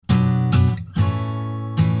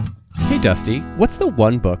Dusty, what's the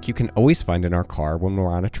one book you can always find in our car when we're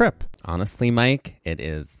on a trip? Honestly, Mike, it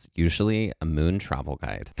is usually a Moon travel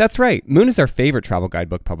guide. That's right. Moon is our favorite travel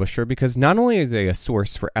guidebook publisher because not only are they a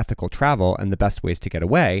source for ethical travel and the best ways to get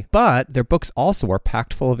away, but their books also are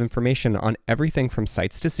packed full of information on everything from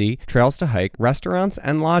sights to see, trails to hike, restaurants,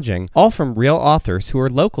 and lodging, all from real authors who are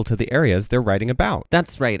local to the areas they're writing about.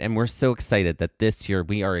 That's right, and we're so excited that this year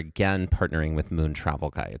we are again partnering with Moon Travel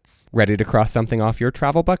Guides. Ready to cross something off your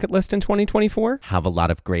travel bucket list in 2024? Have a lot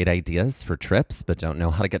of great ideas for trips, but don't know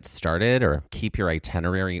how to get started or keep your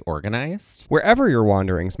itinerary organized? Wherever your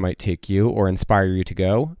wanderings might take you or inspire you to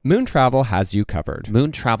go, Moon Travel has you covered.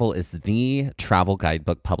 Moon Travel is the travel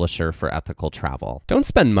guidebook publisher for ethical travel. Don't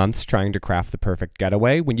spend months trying to craft the perfect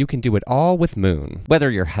getaway when you can do it all with Moon. Whether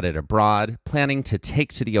you're headed abroad, planning to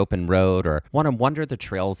take to the open road, or want to wander the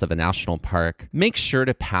trails of a national park, make sure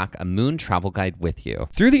to pack a Moon travel guide with you.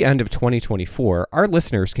 Through the end of 2024, our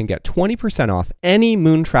listeners can get 20% off any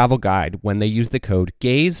Moon travel guide when they use the code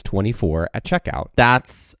GAZE24 at checkout.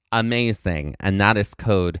 That's amazing. And that is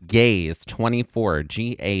code GAZE24,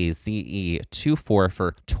 GAZE24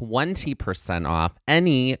 for 20% off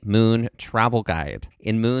any Moon travel guide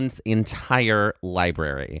in Moon's entire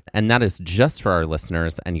library. And that is just for our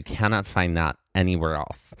listeners, and you cannot find that anywhere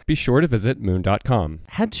else. Be sure to visit moon.com.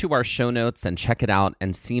 Head to our show notes and check it out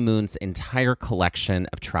and see Moon's entire collection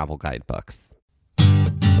of travel guidebooks.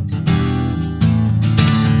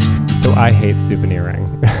 So I hate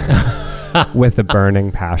souveniring with a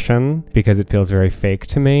burning passion because it feels very fake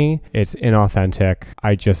to me. It's inauthentic.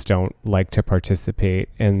 I just don't like to participate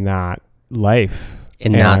in that life.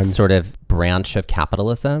 In that sort of branch of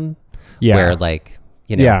capitalism where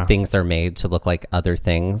things are made to look like other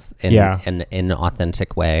things in an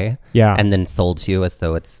authentic way and then sold to you as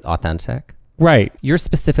though it's authentic. Right. You're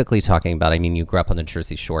specifically talking about, you grew up on the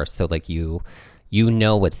Jersey Shore, so you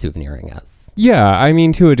know what souveniring is. Yeah, I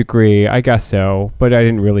mean, to a degree, I guess so. But I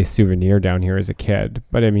didn't really souvenir down here as a kid.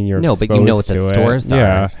 But I mean, you're exposed but you know what the stores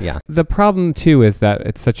are. Yeah. The problem, too, is that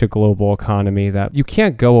it's such a global economy that you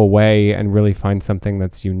can't go away and really find something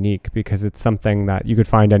that's unique because it's something that you could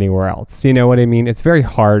find anywhere else. You know what I mean? It's very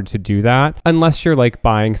hard to do that unless you're like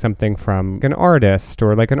buying something from an artist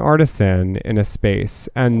or like an artisan in a space.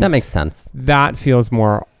 And that makes sense. That feels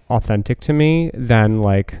more authentic to me than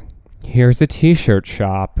like, here's a t-shirt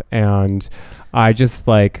shop and I just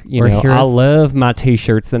like, I love my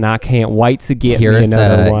t-shirts and I can't wait to get me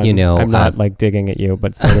another one. I'm not like digging at you,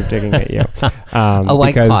 but sort of digging at you.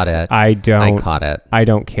 I caught it. I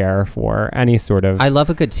don't care for any sort of I love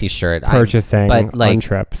a good t-shirt. Purchasing on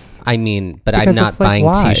trips. But I'm not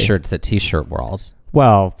buying t-shirts at T-Shirt World.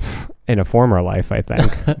 Well, in a former life, I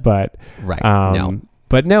think. But right. No.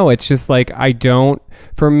 But no, it's just like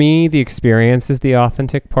for me, the experience is the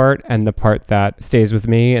authentic part and the part that stays with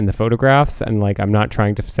me and the photographs. And like, I'm not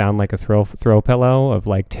trying to sound like a throw pillow of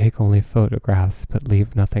like, take only photographs, but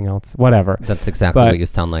leave nothing else, whatever. That's exactly what you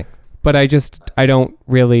sound like. But I don't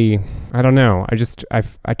know.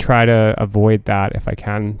 I try to avoid that if I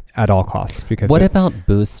can at all costs. Because what about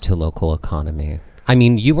boost to local economy? I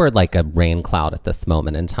mean, you are like a rain cloud at this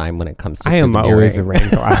moment in time when it comes to souveniring. I am always a rain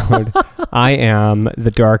cloud. I am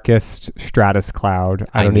the darkest stratus cloud.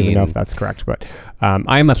 I don't even know if that's correct, but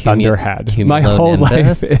I am a thunderhead. My whole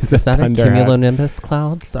life is a thunderhead. Cumulonimbus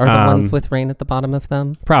clouds are the ones with rain at the bottom of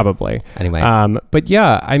them? Probably. Anyway. But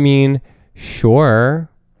yeah, I mean, sure.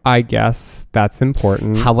 I guess that's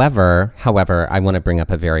important. However, I want to bring up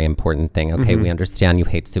a very important thing. Okay, we understand you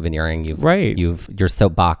hate souveniring. Your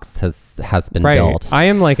soapbox has been built. I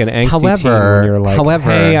am like an angsty teen when you're like,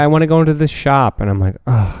 hey, I want to go into this shop, and I'm like,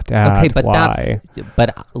 oh, Dad, okay, but why?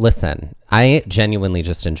 But listen, I genuinely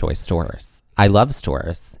just enjoy stores. I love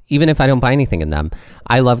stores, even if I don't buy anything in them.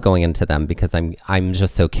 I love going into them because I'm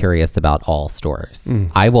just so curious about all stores.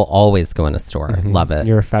 I will always go in a store. Love it.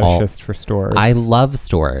 You're a fetishist for stores. I love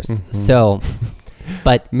stores. So,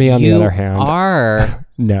 but me on the other hand,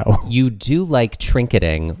 no. You do like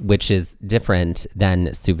trinketing, which is different than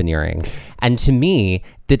souveniring. And to me,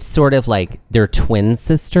 it's sort of like they're twin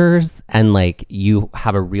sisters, and like you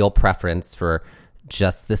have a real preference for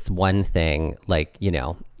just this one thing, like,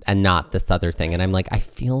 and not this other thing. And I'm like, I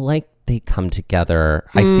feel like they come together.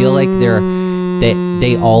 I feel like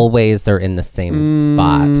they always are in the same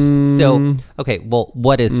spot. So, okay, well,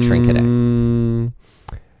 what is trinketing?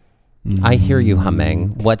 I hear you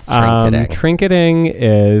humming. What's trinketing?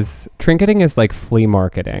 Trinketing is like flea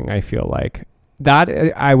marketing, I feel like.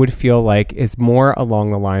 That I would feel like is more along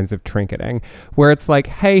the lines of trinketing, where it's like,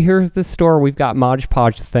 hey, here's the store. We've got Mod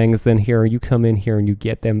Podge things. Then here, you come in here and you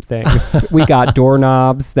get them things. We got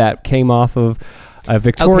doorknobs that came off of a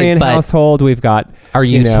Victorian but household. We've got. Are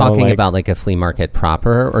you talking like, about like a flea market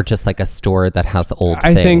proper, or just like a store that has old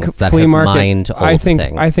I things think that flea has market. mined old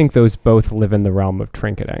things? I think those both live in the realm of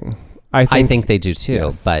trinketing. I think they do too,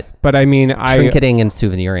 yes. but I mean, trinketing and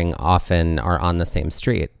souveniring often are on the same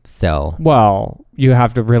street. So, well, you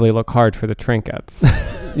have to really look hard for the trinkets.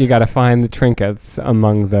 You got to find the trinkets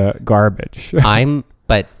among the garbage.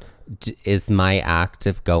 is my act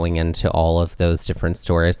of going into all of those different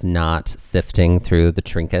stores not sifting through the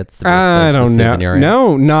trinkets versus I don't the know. souveniring?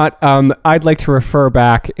 No, not. I'd like to refer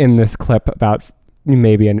back in this clip about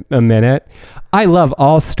maybe a minute. I love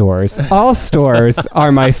all stores. All stores are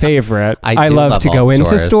my favorite. I do love to all go into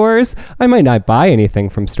stores. stores. I might not buy anything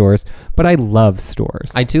from stores, but I love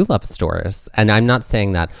stores. I do love stores, and I'm not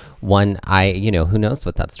saying that one. Who knows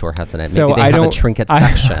what that store has in it? So Maybe they have a trinket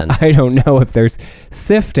section. I don't know if there's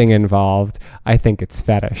sifting involved. I think it's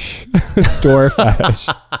fetish, store fetish.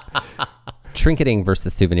 Trinketing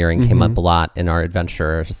versus souveniring came up a lot in our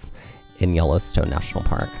adventures in Yellowstone National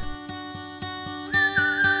Park.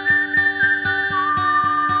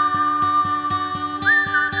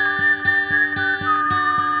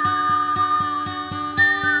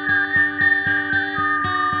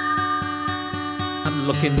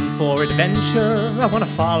 Looking for adventure, I want to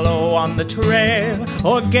follow on the trail,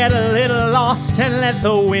 or get a little lost and let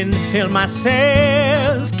the wind fill my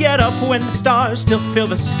sails. Get up when the stars still fill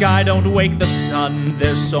the sky, don't wake the sun.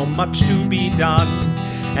 There's so much to be done,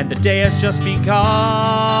 and the day has just begun.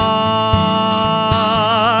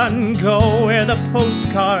 Go where the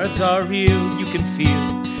postcards are real, you can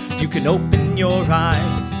feel. You can open your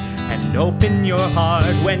eyes and open your heart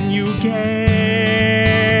when you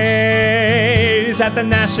gaze at the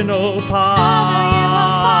national park.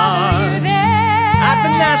 Follow you there. At the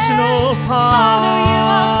national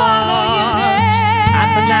park.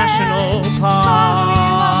 At the national parks.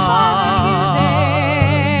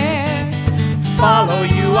 Follow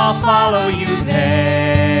you, I'll follow you there.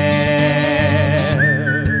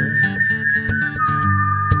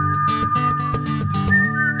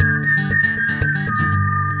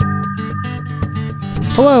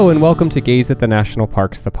 Hello and welcome to Gaze at the National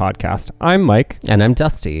Parks, the podcast. I'm Mike. And I'm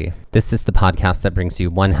Dusty. This is the podcast that brings you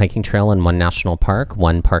one hiking trail and one national park,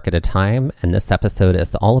 one park at a time. And this episode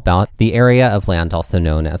is all about the area of land also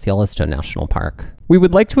known as Yellowstone National Park. We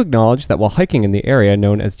would like to acknowledge that while hiking in the area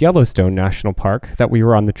known as Yellowstone National Park, that we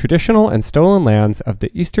were on the traditional and stolen lands of the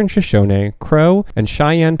Eastern Shoshone, Crow, and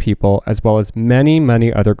Cheyenne people, as well as many,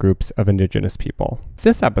 many other groups of indigenous people.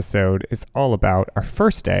 This episode is all about our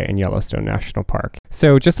first day in Yellowstone National Park.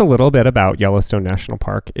 So just a little bit about Yellowstone National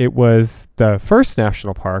Park. It was the first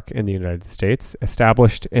national park in the United States,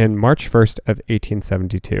 established in March 1st of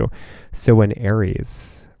 1872. So in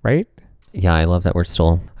Aries, right? Yeah, I love that we're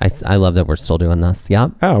still. I love that we're still doing this.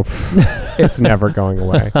 Yep. Oh, it's never going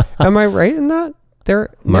away. Am I right in that?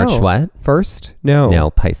 March what? First? No. No,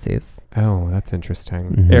 Pisces. Oh, that's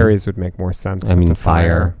interesting. Mhm. Aries would make more sense. I with mean, the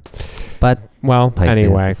fire. But Well, Pisces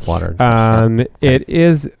anyway, is water. it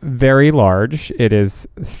is very large. It is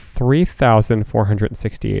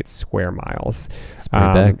 3,468 square miles. It's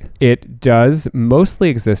pretty big. It does mostly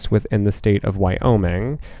exist within the state of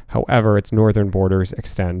Wyoming. However, its northern borders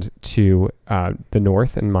extend to the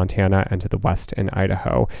north in Montana and to the west in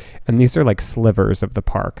Idaho. And these are like slivers of the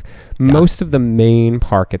park. Yeah. Most of the main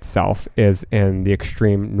park itself is in the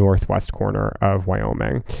extreme northwest corner of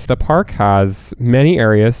Wyoming. The park has many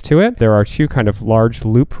areas to it. There are two kind of large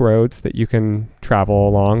loop roads that you can travel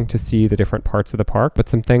along to see the different parts of the park. But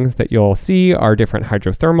some things that you'll see are different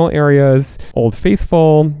hydrothermal areas, Old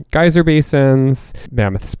Faithful, geyser basins,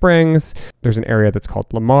 Mammoth Springs. There's an area that's called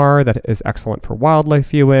Lamar that is excellent for wildlife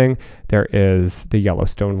viewing. There is the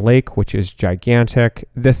Yellowstone Lake, which is gigantic.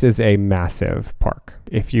 This is a massive park.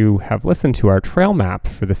 If you have listened to our trail map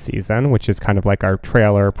for the season, which is kind of like our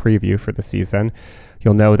trailer preview for the season,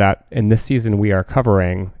 you'll know that in this season we are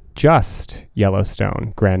covering just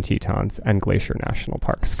Yellowstone, Grand Tetons, and Glacier National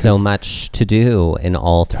Parks. So much to do in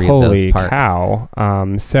all three of those parks. Holy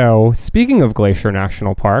cow. So speaking of Glacier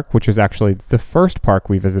National Park, which is actually the first park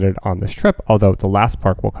we visited on this trip, although the last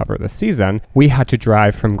park we'll cover this season, we had to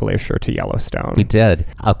drive from Glacier to Yellowstone. We did.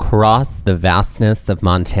 Across the vastness of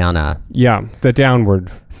Montana. Yeah, the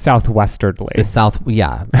downward southwesterly. The south,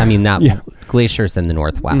 yeah. I mean, that Yeah. Glacier's in the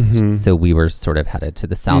northwest. Mhm. So we were sort of headed to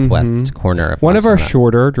the southwest corner of One of our Montana.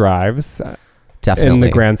 shorter drives Definitely. in the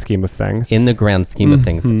grand scheme of things. In the grand scheme of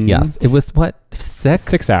things, Mhm. yes. It was what, 6?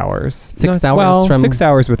 6 hours. 6 hours well, from- 6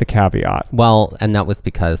 hours with a caveat. Well, and that was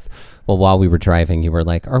because, well, while we were driving, you were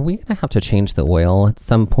like, are we going to have to change the oil at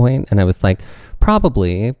some point? And I was like,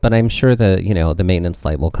 probably, but I'm sure the maintenance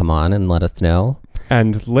light will come on and let us know.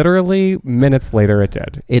 And literally minutes later it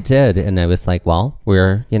did. It did. And I was like, well,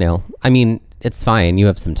 I mean, it's fine. You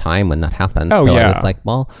have some time when that happens. Oh, so yeah. I was like,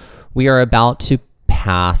 well, we are about to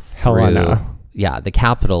pass Helena. through, the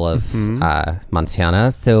capital of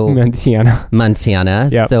Montana. So Montana.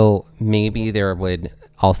 Yep. So maybe there would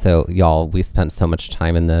also, we spent so much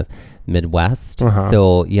time in the Midwest.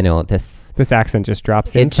 So, This accent just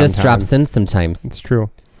drops in. It just drops in sometimes. It's true.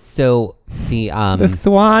 So the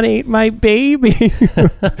swan ate my baby.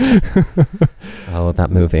 Oh, that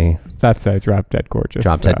movie. That's a Drop Dead Gorgeous.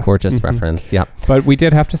 Drop Dead Gorgeous reference. Yep. But we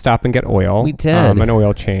did have to stop and get oil. We did. An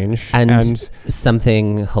oil change. And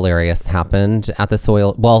something hilarious happened at this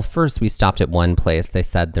oil. Well, first we stopped at one place. They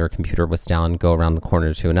said their computer was down. Go around the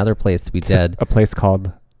corner to another place. We did. A place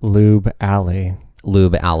called Lube Alley.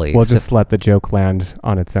 Lube Alley. We'll just let the joke land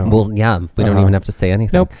on its own. Well, yeah. We don't even have to say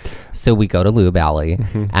anything. Nope. So we go to Lube Alley.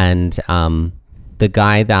 And the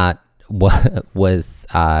guy that was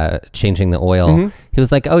changing the oil, he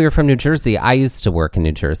was like, oh, you're from New Jersey. I used to work in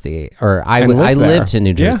New Jersey, or I lived in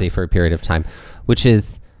New Jersey for a period of time, which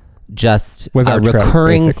is just was a our trip,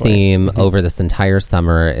 recurring basically. theme over this entire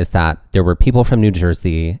summer, is that there were people from New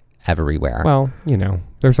Jersey everywhere. Well,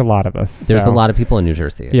 there's a lot of us. There's a lot of people in New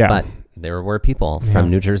Jersey, Yeah. but there were people from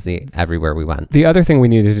New Jersey everywhere we went. The other thing we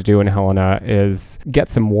needed to do in Helena is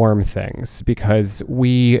get some warm things, because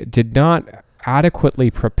we did not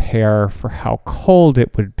adequately prepare for how cold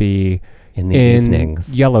it would be in the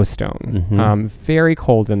evenings. Yellowstone. Very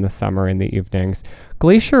cold in the summer in the evenings.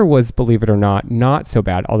 Glacier was, believe it or not so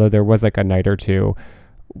bad, although there was like a night or two,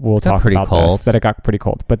 we'll talk about cold. this, that it got pretty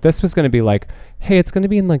cold. But this was going to be like, hey, it's going to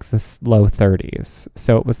be in like the low 30s.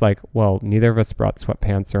 So it was like, well, neither of us brought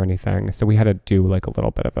sweatpants or anything. So we had to do like a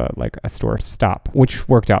little bit of a store stop, which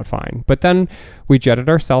worked out fine. But then we jetted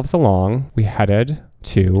ourselves along. We headed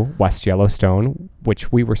to West Yellowstone,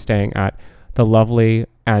 which we were staying at the lovely,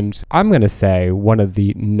 and I'm going to say one of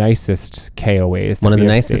the nicest KOAs. One of the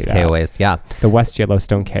nicest KOAs, yeah. The West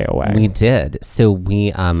Yellowstone KOA. We did. So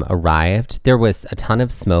we arrived. There was a ton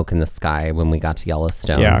of smoke in the sky when we got to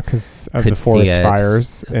Yellowstone. Yeah, because of the forest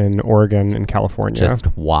fires in Oregon and California. Just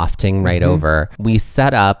wafting right over. We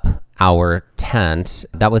set up our tent.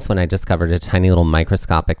 That was when I discovered a tiny little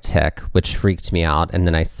microscopic tick, which freaked me out. And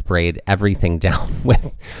then I sprayed everything down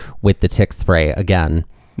with the tick spray again.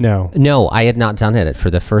 No, I had not done it for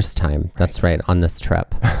the first time. That's right, on this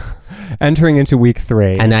trip. Entering into week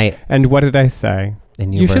 3. And what did I say?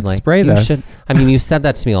 And you should spray this. You said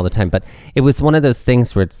that to me all the time, but it was one of those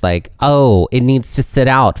things where it's like, oh, it needs to sit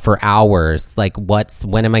out for hours. Like,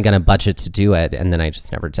 when am I going to budget to do it? And then I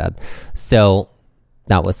just never did. So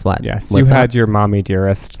that was what? Yes, you had your mommy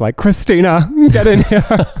dearest, like, Christina, get in here.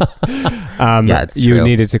 Yeah, it's you true.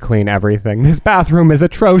 needed to clean everything. This bathroom is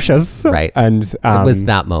atrocious. Right. And it was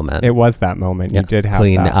that moment. It was that moment. You did have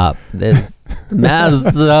clean that. up this mess.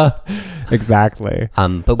 Exactly.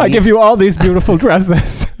 But I give you all these beautiful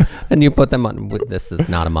dresses. And you put them on. This is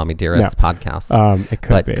not a Mommy Dearest podcast. It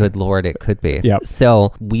could be. But good Lord, it could be. Yep.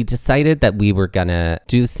 So we decided that we were going to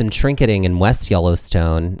do some trinketing in West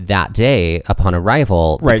Yellowstone that day upon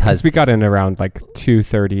arrival. Right, because we got in around like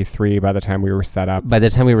 2:33 by the time we were set up. By the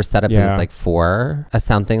time we were set up, it was like 4,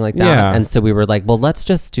 something like that. Yeah. And so we were like, well, let's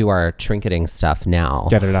just do our trinketing stuff now.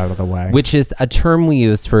 Get it out of the way. Which is a term we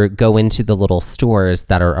use for go into the little stores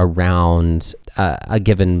that are around a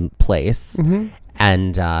given place.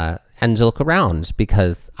 And look around,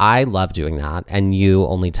 because I love doing that and you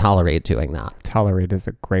only tolerate doing that. Tolerate is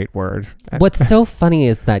a great word. What's so funny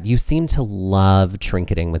is that you seem to love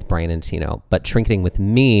trinketing with Brian and Tino, but trinketing with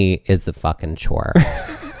me is a fucking chore,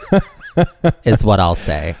 is what I'll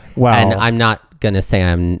say. Well, and I'm not going to say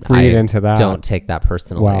read into that. Don't take that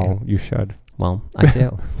personally. Well, you should. Well, I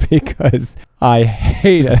do. Because I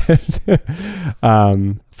hate it.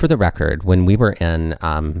 For the record, when we were in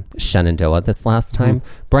Shenandoah this last time,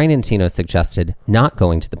 Brian and Tino suggested not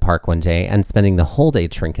going to the park one day and spending the whole day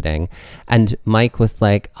trinketing. And Mike was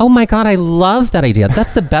like, oh my God, I love that idea.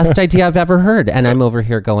 That's the best idea I've ever heard. And I'm over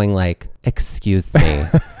here going like, excuse me.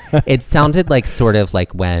 It sounded like sort of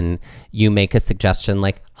like when you make a suggestion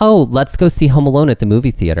like, oh, let's go see Home Alone at the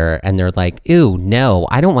movie theater. And they're like, ew, no,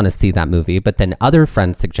 I don't want to see that movie. But then other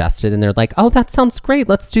friends suggested and they're like, oh, that sounds great.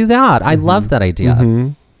 Let's do that. I love that idea.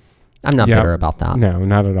 I'm not bitter about that. No,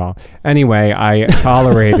 not at all. Anyway, I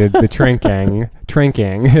tolerated the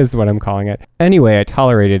trinking is what I'm calling it. Anyway, I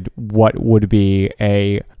tolerated what would be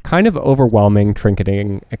a kind of overwhelming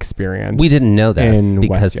trinketing experience. We didn't know this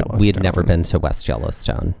because we had never been to West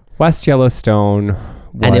Yellowstone. West Yellowstone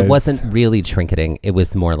and it wasn't really trinketing. It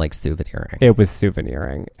was more like souveniring. It was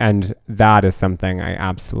souveniring. And that is something I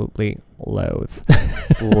absolutely loathe.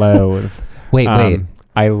 Wait.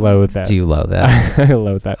 I loathe it. Do you loathe it? I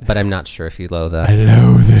loathe it. But I'm not sure if you loathe it. I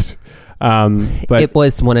loathe it. But it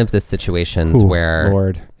was one of the situations where,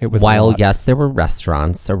 Lord, it was while yes, there were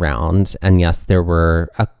restaurants around, and yes, there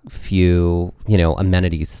were a few,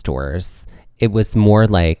 amenities stores. It was more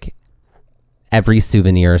like every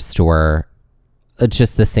souvenir store,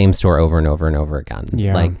 just the same store over and over and over again.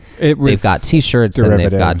 Yeah. Like they've got T-shirts and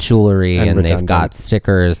they've got jewelry and they've got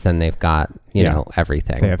stickers and they've got, you know,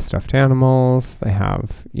 everything. They have stuffed animals. They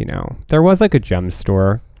have, there was like a gem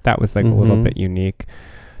store that was like a little bit unique.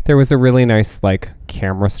 There was a really nice like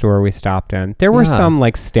camera store we stopped in. There were some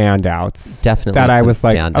like standouts. Definitely that I was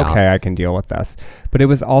like, standouts. okay, I can deal with this. But it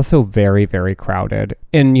was also very, very crowded.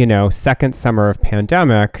 In, second summer of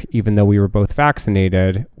pandemic, even though we were both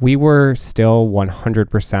vaccinated, we were still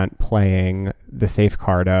 100% playing the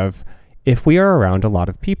safeguard of, if we are around a lot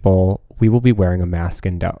of people, we will be wearing a mask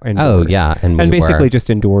indoors. Oh, yeah. And basically just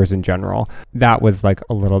indoors in general. That was like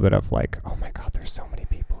a little bit of like, oh my God, there's so many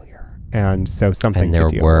people here. And so something to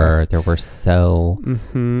deal with. There were so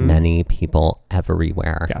many people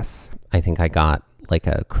everywhere. Yes. I think I got like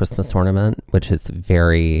a Christmas ornament, which is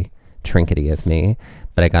very trinkety of me,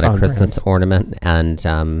 but I got a Christmas ornament and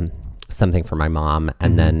something for my mom,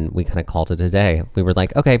 and then we kind of called it a day. We were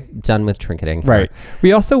like, okay, done with trinketing. Right.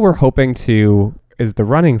 We also were hoping to, is the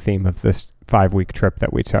running theme of this 5-week trip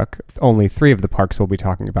that we took. Only 3 of the parks we'll be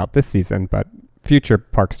talking about this season, but future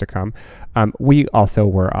parks to come. We also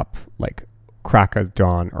were up like crack of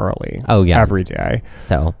dawn early. Oh yeah, every day.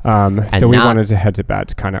 So we wanted to head to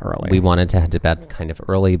bed kind of early. We wanted to head to bed kind of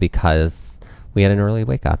early because we had an early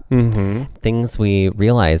wake up. Things we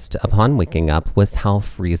realized upon waking up was how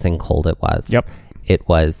freezing cold it was. Yep. It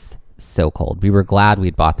was so cold. We were glad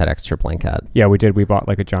we'd bought that extra blanket. Yeah, we did. We bought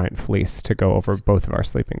like a giant fleece to go over both of our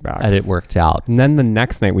sleeping bags. And it worked out. And then the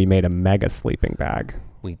next night we made a mega sleeping bag.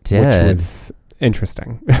 We did. Which was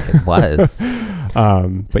interesting. It was.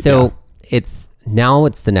 But so yeah. it's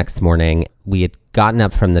the next morning. We had gotten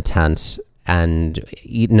up from the tent and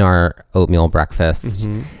eaten our oatmeal breakfast,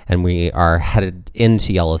 and we are headed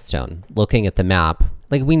into Yellowstone. Looking at the map,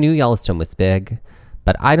 like we knew Yellowstone was big,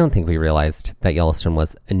 but I don't think we realized that Yellowstone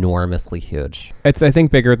was enormously huge. It's, I think,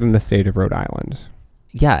 bigger than the state of Rhode Island.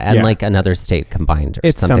 Yeah, and like another state combined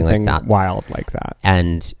or something like that. Wild like that.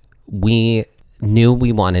 And we knew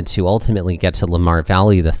we wanted to ultimately get to Lamar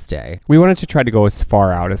Valley this day. We wanted to try to go as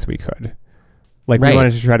far out as we could. Like we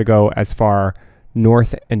wanted to try to go as far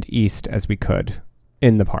north and east as we could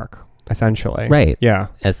in the park, essentially. Right. Yeah.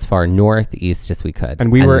 As far northeast as we could.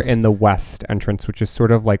 And we were in the west entrance, which is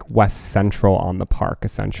sort of like west central on the park,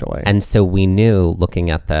 essentially. And so we knew, looking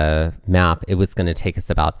at the map, it was going to take us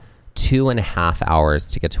about 2.5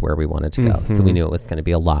 hours to get to where we wanted to go. So we knew it was going to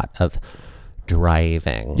be a lot of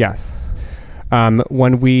driving. Yes.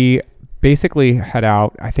 When we basically head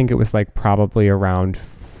out, I think it was like probably around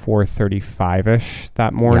 4:35ish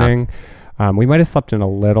that morning. Yeah. We might have slept in a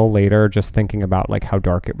little later, just thinking about like how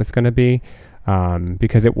dark it was going to be,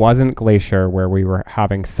 because it wasn't Glacier where we were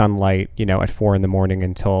having sunlight, at 4 a.m.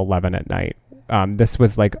 until 11 at night. This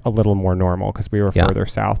was like a little more normal because we were further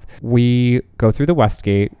south. We go through the West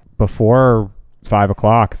Gate before 5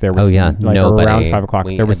 o'clock. There was nobody. Around 5 o'clock.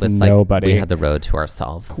 There was nobody. We had the road to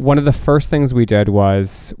ourselves. One of the first things we did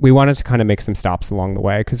was we wanted to kind of make some stops along the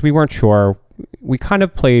way because we weren't sure. We kind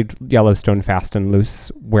of played Yellowstone fast and loose,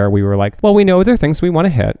 where we were like, well, we know there are things we want to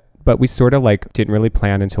hit, but we sort of like didn't really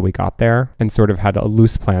plan until we got there, and sort of had a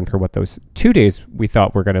loose plan for what those 2 days we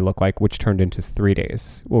thought were going to look like, which turned into 3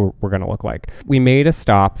 days were going to look like. We made a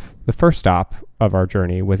stop. The first stop of our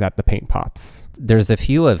journey was at the Paint Pots. There's a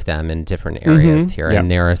few of them in different areas here, and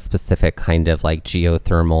they're a specific kind of like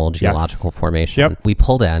geological formation. Yep. We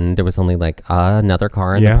pulled in. There was only like another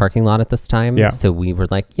car in the parking lot at this time. Yeah. So we were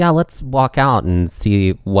like, let's walk out and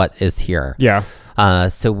see what is here. Yeah.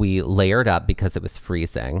 So we layered up because it was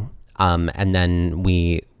freezing. And then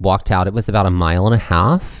we walked out. It was about 1.5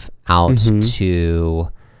 miles out to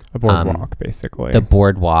a boardwalk, basically. The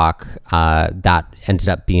boardwalk that ended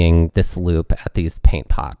up being this loop at these paint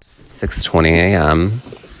pots. 6:20 a.m.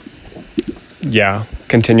 Yeah,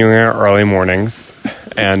 continuing our early mornings,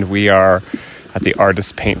 and we are at the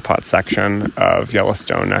Artist Paint Pot section of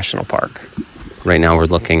Yellowstone National Park. Right now we're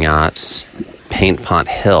looking at Paint Pot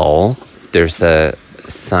Hill. There's a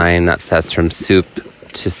sign that says from soup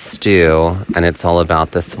to stew, and it's all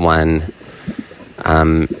about this one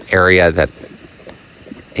area that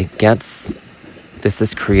this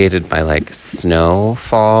is created by like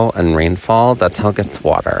snowfall and rainfall. That's how it gets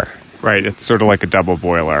water. Right, it's sort of like a double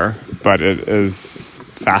boiler, but it is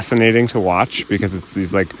fascinating to watch because it's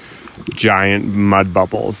these like giant mud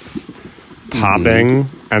bubbles popping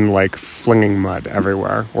and like flinging mud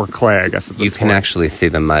everywhere, or clay, I guess. At this You can point. actually see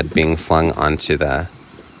the mud being flung onto the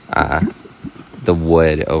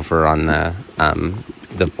wood over on the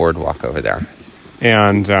boardwalk over there.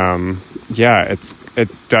 And yeah, it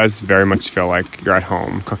does very much feel like you're at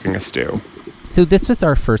home cooking a stew. So this was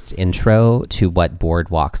our first intro to what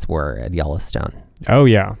boardwalks were at Yellowstone. Oh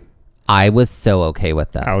yeah. I was so okay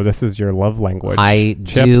with this. Oh, this is your love language. I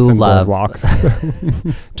Chips do and love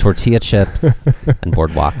boardwalks. tortilla chips and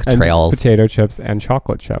boardwalk And trails. potato chips and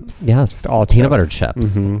chocolate chips. Yes, Just all peanut butter chips.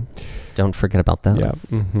 Mhm. Don't forget about those.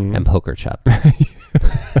 Yep. Mhm. And poker chips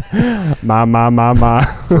Ma.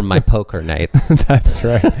 for my poker nights. That's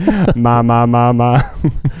right. Ma.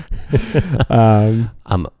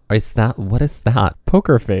 What is that?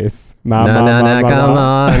 Poker face. Ma. Come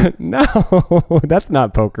on. No, that's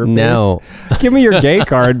not poker face. No. Give me your gay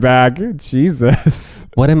card back. Jesus.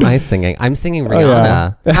 What am I singing? I'm singing Oh,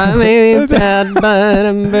 yeah. Rihanna. I may be bad, but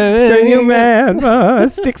I'm Can you good. man?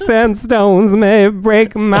 Sticks and stones may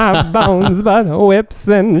break my bones, but whips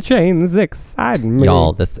and chains excite me.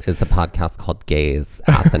 Y'all, this is a podcast called Gays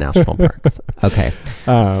at the National Parks. Okay.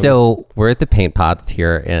 Um, So we're at the Paint Pots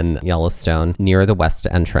here in Yellowstone near the west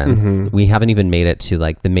entrance. We haven't even made it to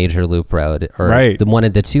like the major loop road or Right. one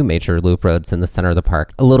of the two major loop roads in the center of the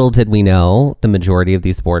park. Little did we know the majority of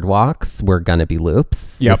these boardwalks were going to be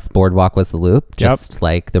loops. Yep. This boardwalk was the loop, Yep. just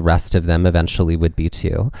like the rest of them eventually would be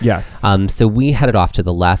too. Yes. So we headed off to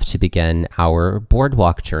the left to begin our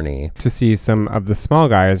boardwalk journey. To see some of the small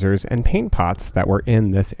geysers and paint pots that were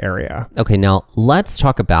in this area. Okay, now let's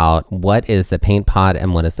talk about what is a paint pot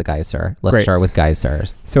and what is a geyser. Let's Great. start with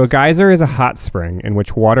geysers. So a geyser is a hot spring in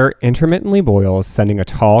which water intermittently boils, sending a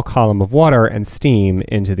tall column of water and steam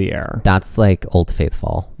into the air. That's like Old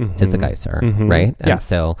Faithful is the geyser, right? And Yes.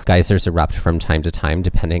 so geysers erupt from time to time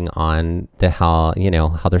depending on how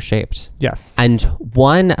they're shaped. Yes. And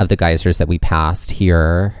one of the geysers that we passed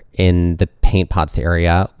here in the Paint Pots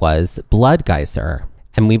area was Blood Geyser.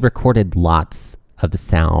 And we recorded lots of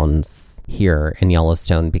sounds here in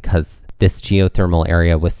Yellowstone because this geothermal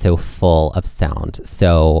area was so full of sound.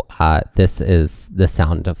 So this is the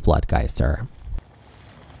sound of Blood Geyser.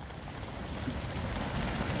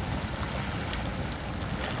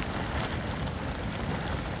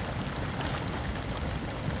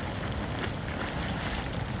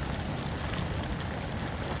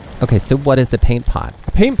 Okay, so what is a paint pot?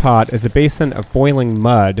 A paint pot is a basin of boiling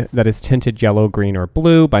mud that is tinted yellow, green, or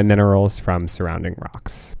blue by minerals from surrounding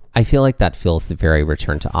rocks. I feel like that feels very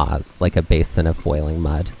Return to Oz, like a basin of boiling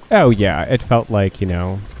mud. Oh, yeah. It felt like,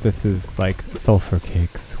 this is like sulfur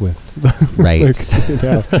cakes with Right.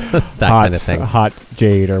 that That kind of thing. Hot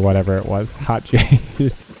jade or whatever it was. Hot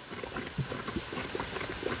jade.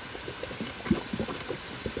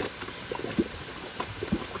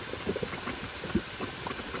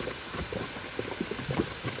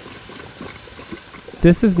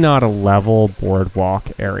 This is not a level boardwalk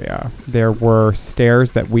area. There were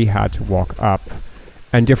stairs that we had to walk up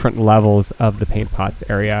and different levels of the paint pots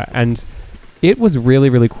area. And it was really,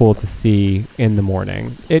 really cool to see in the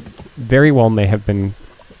morning. It very well may have been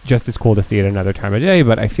just as cool to see it another time of day,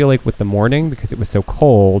 but I feel like with the morning, because it was so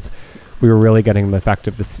cold, we were really getting the effect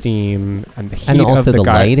of the steam and the heat And also of the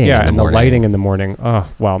lighting Yeah, in the and morning. the lighting in the morning. Oh,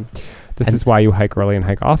 well, this And is why you hike early and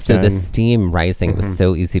hike So often. the steam rising, it was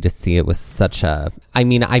so easy to see. It was such a, I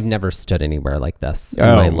mean, I've never stood anywhere like this in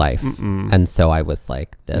my life. And so I was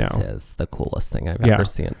like, this No. is the coolest thing I've Yeah. ever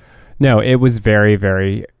seen. No, it was very,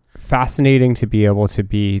 very fascinating to be able to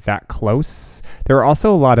be that close. There were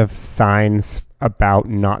also a lot of signs about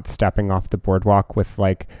not stepping off the boardwalk with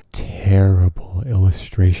like terrible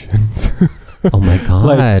illustrations. Oh my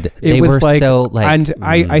God. It They was were like, so like, and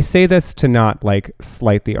I say this to not like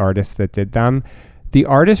slight the artists that did them. The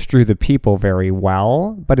artist drew the people very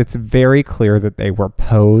well, but it's very clear that they were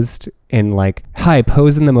posed in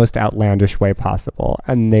posed in the most outlandish way possible.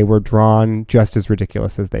 And they were drawn just as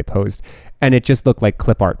ridiculous as they posed. And it just looked like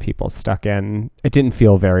clip art people stuck in. It didn't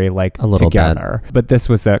feel very A little together. But this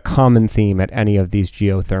was a common theme at any of these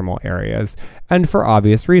geothermal areas. And for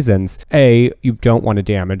obvious reasons. A, you don't want to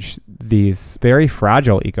damage these very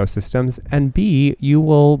fragile ecosystems. And B, you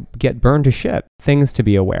will get burned to shit. Things to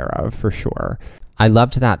be aware of for sure. I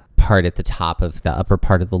loved that part at the top of the upper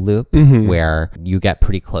part of the loop where you get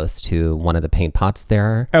pretty close to one of the paint pots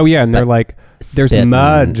there. Oh, yeah. And they're like, there's spit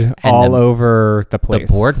mud and all the- over the place.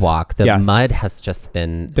 The boardwalk, the Yes. mud has just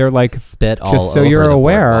been They're like, spit all just so over you're the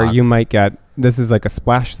aware, boardwalk. you might get, this is like a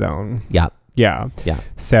splash zone. Yeah. Yeah. Yeah.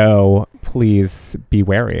 So please be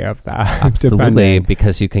wary of that. Absolutely, depending.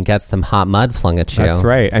 because you can get some hot mud flung at you. That's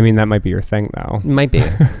right. I mean, that might be your thing, though. Might be.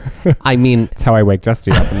 I mean, That's how I wake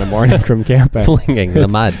Dusty up in the morning from camping. flinging the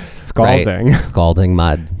It's mud. Scalding. Right. Scalding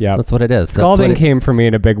mud. Yep. That's what it is. Scalding came for me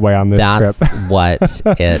in a big way on this That's trip. what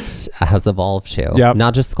it has evolved to. Yep.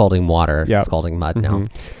 Not just scalding water, Yep. scalding mud now. Mhm.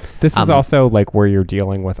 This is also like where you're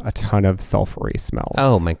dealing with a ton of sulfury smells.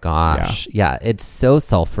 Oh my gosh. Yeah, it's so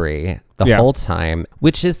sulfury the whole time,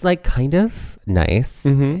 which is like kind of nice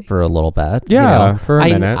for a little bit. Yeah, for a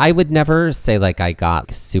minute. I would never say like I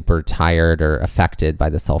got super tired or affected by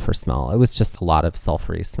the sulfur smell. It was just a lot of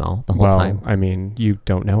sulfury smell the whole time. I mean, you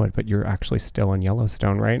don't know it, but you're actually still in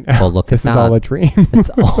Yellowstone right now. Well, look this at is that. all a dream.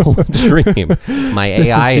 It's all a dream. My This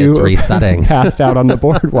AI is you resetting. Passed out on the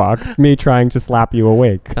boardwalk. Me trying to slap you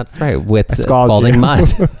awake. That's right, with scald scalding you.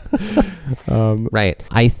 mud. Right.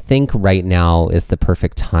 I think right now is the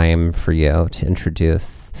perfect time for you to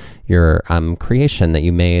introduce your creation that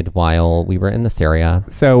you made while we were in this area.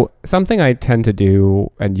 So something I tend to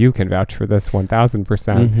do, and you can vouch for this 1000%,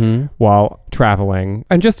 Mm-hmm. while traveling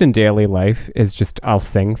and just in daily life, is just I'll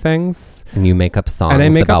sing things. And you make up songs And I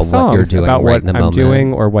make about up songs what you're doing about right what in the I'm moment.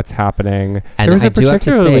 doing or what's happening. And there was I a do have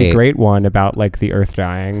to particularly say- great one about like the earth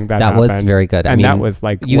dying that That was happened. very good. I And mean, that was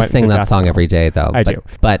like you went sing to that death song metal. every day, though. I but, do.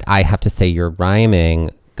 But I have to say, your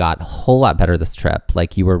rhyming got a whole lot better this trip.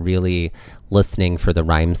 Like you were really listening for the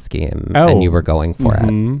rhyme scheme, and you were going for it,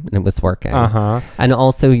 and it was working. And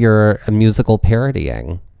also your musical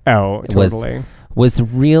parodying. Oh, was- totally. Was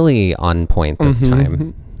really on point this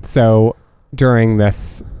time. So during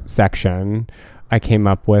this section, I came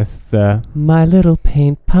up with the My Little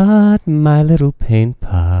Paint Pot, My Little Paint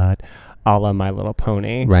Pot, a la My Little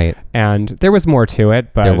Pony. Right. And there was more to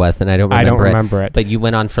it, but There was, and I don't remember it. But you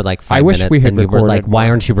went on for like 5 I wish minutes, we had and you were like, recorded "Why more."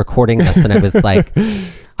 aren't you recording this?" And I was like,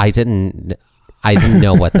 I didn't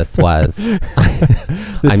know what this was. This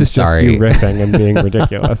I'm is sorry. just you riffing and being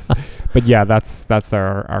ridiculous. But yeah, that's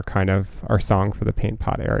our kind of our song for the paint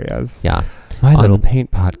pot areas. Yeah. My little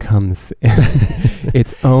paint pot comes in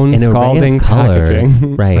its own An array of scalding colors.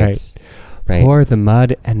 packaging. Right. Right. Pour the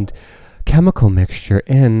mud and chemical mixture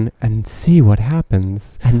in and see what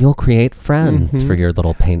happens. And you'll create friends for your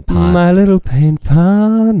little paint pot. My little paint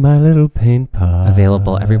pot, my little paint pot.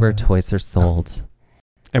 Available everywhere toys are sold.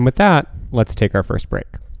 And with that, let's take our first break.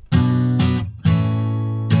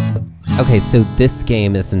 Okay, so this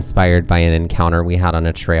game is inspired by an encounter we had on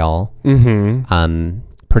a trail.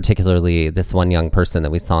 Particularly this one young person that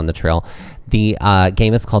we saw on the trail. The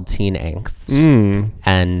game is called Teen Angst.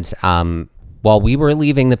 And while we were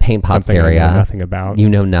leaving the paint pots Something area, I know nothing about. you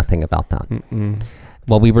know nothing about that.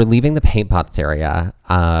 While we were leaving the paint pots area,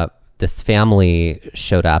 this family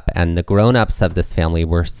showed up, and the grown-ups of this family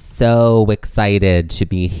were so excited to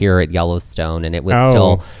be here at Yellowstone, and it was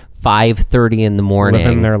still 5:30 in the morning.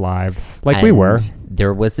 Living their lives like we were.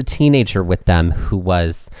 There was a teenager with them who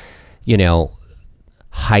was,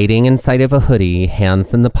 hiding inside of a hoodie,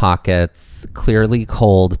 hands in the pockets, clearly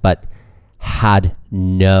cold, but had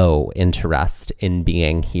no interest in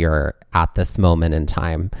being here at this moment in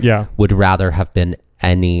time. Yeah. Would rather have been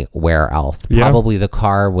anywhere else. Yeah. Probably the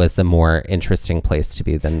car was a more interesting place to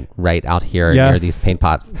be than right out here near these paint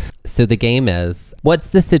pots. So the game is, what's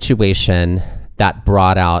the situation that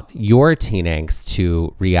brought out your teen angst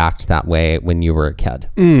to react that way when you were a kid?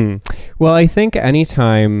 Well, I think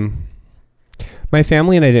anytime my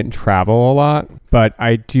family and I didn't travel a lot, but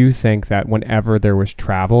I do think that whenever there was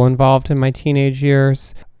travel involved in my teenage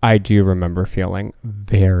years, I do remember feeling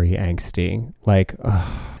very angsty. Like,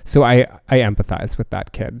 ugh. So I empathize with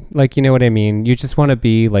that kid. Like, you know what I mean? You just want to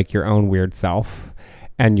be like your own weird self,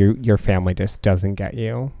 and your family just doesn't get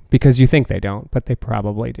you because you think they don't, but they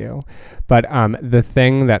probably do. But the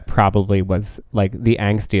thing that probably was like the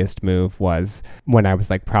angstiest move was when I was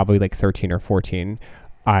like probably like 13 or 14,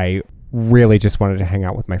 I really just wanted to hang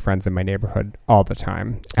out with my friends in my neighborhood all the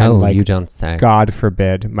time. And like, you don't say. God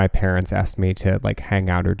forbid my parents asked me to like hang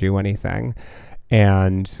out or do anything.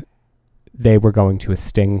 And they were going to a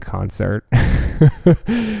Sting concert.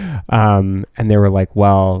 And they were like,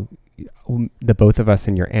 well, the both of us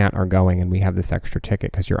and your aunt are going, and we have this extra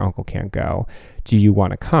ticket because your uncle can't go. Do you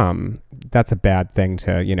want to come? That's a bad thing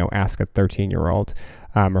to, ask a 13-year-old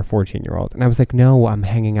or 14-year-old. And I was like, no, I'm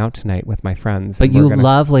hanging out tonight with my friends. But you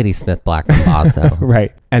love Ladysmith Black Mambazo.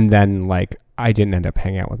 Right. And then like, I didn't end up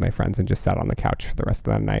hanging out with my friends and just sat on the couch for the rest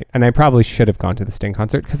of the night. And I probably should have gone to the Sting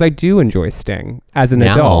concert because I do enjoy Sting as an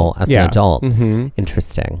adult. As an adult.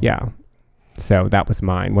 Interesting. Yeah. So that was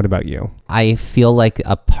mine. What about you? I feel like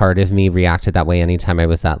a part of me reacted that way anytime I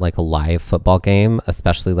was at like a live football game,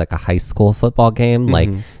 especially like a high school football game. Like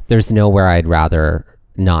there's nowhere I'd rather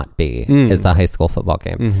not be is the high school football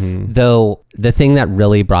game. Though the thing that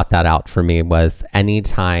really brought that out for me was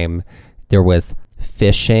anytime there was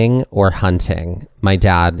fishing or hunting. My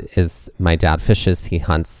dad fishes, he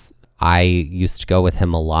hunts. I used to go with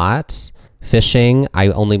him a lot. Fishing, I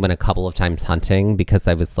only went a couple of times. Hunting, because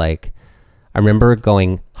I was like, I remember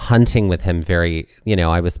going hunting with him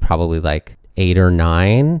I was probably like 8 or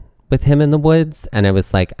 9 with him in the woods. And I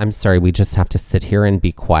was like, I'm sorry, we just have to sit here and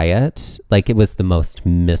be quiet. Like, it was the most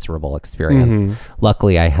miserable experience.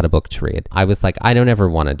 Luckily, I had a book to read. I was like, I don't ever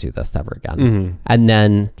want to do this ever again. And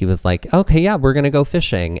then he was like, okay, yeah, we're going to go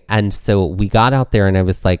fishing. And so we got out there and I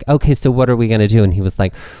was like, okay, so what are we going to do? And he was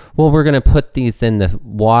like, well, we're going to put these in the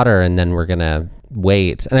water and then we're going to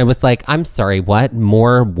wait. And I was like, I'm sorry, what?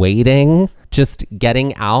 More waiting? Just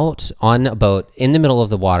getting out on a boat in the middle of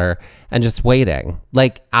the water and just waiting.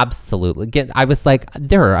 Like, absolutely. I was like,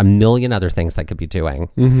 there are a million other things I could be doing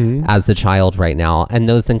as a child right now. And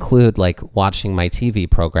those include like watching my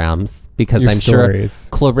TV programs, because I'm sure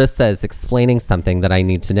Clarissa is explaining something that I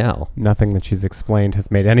need to know. Nothing that she's explained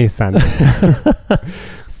has made any sense.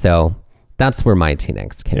 So that's where my teen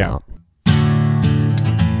angst came out.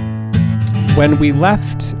 When we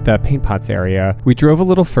left the paint pots area, we drove a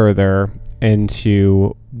little further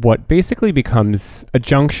into what basically becomes a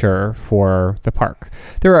juncture for the park.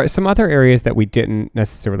 There are some other areas that we didn't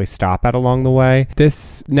necessarily stop at along the way.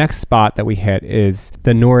 This next spot that we hit is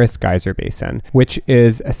the Norris Geyser Basin, which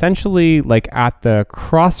is essentially like at the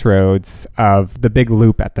crossroads of the big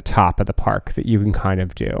loop at the top of the park that you can kind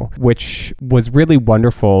of do, which was really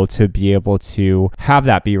wonderful to be able to have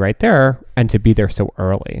that be right there and to be there so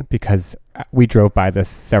early, because we drove by this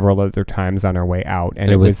several other times on our way out and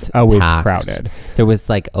it was always packed. Crowded. There was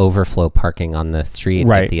like overflow parking on the street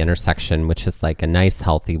at the intersection, which is like a nice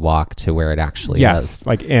healthy walk to where it actually is. Yes,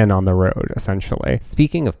 like in on the road essentially.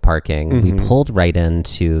 Speaking of parking, we pulled right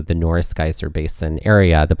into the Norris Geyser Basin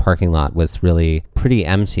area. The parking lot was really pretty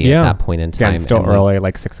empty at that point in time. Yeah, still early,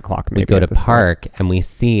 like 6 o'clock maybe. We go to park and we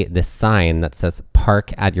see this sign that says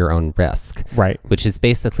park at your own risk. Right. Which is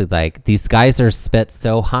basically like, these geysers spit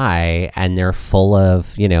so high and they're full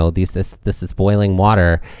of, this is boiling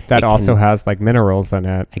water. That also has like minerals in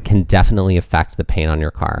it. It can definitely affect the paint on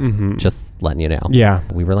your car. Just letting you know. Yeah.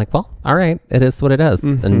 We were like, well, all right, it is what it is.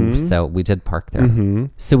 And so we did park there.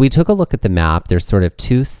 So we took a look at the map. There's sort of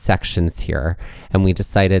 2 sections here. And we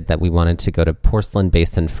decided that we wanted to go to Porcelain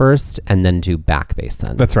Basin first and then do Back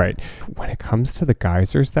Basin. That's right. When it comes to the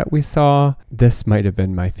geysers that we saw, this might have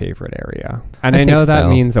been my favorite area. And I know that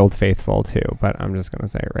means Old Faithful too, but I'm just going to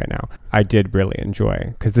say it right now. I did really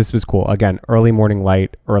enjoy, because this was cool. Again, early morning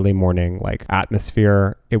light, early morning like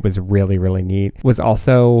atmosphere. It was really, really neat. It was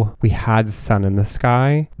also, we had sun in the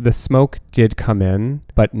sky. The smoke did come in,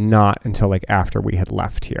 but not until like after we had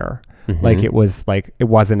left here. Like it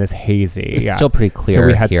wasn't as hazy. It's still pretty clear. So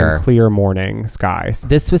we had here. some clear morning skies.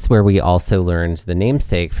 This was where we also learned the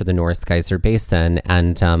namesake for the Norris Geyser Basin.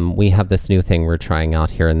 And we have this new thing we're trying out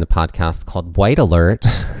here in the podcast called White Alert.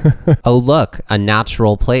 Oh, look, a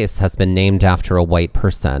natural place has been named after a white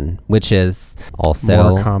person, which is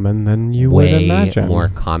also more common than you would imagine. More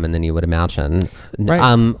common than you would imagine.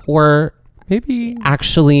 Right. Or maybe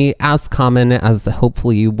actually as common as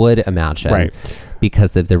hopefully you would imagine. Right.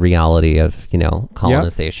 Because of the reality of,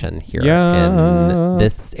 colonization here in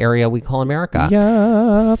this area we call America.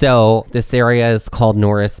 Yep. So this area is called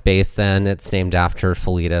Norris Basin. It's named after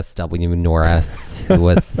Philetus W. Norris, who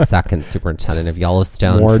was the second superintendent of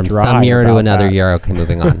Yellowstone from some year to another year. Okay,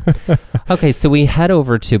 moving on. Okay, so we head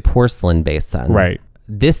over to Porcelain Basin. Right.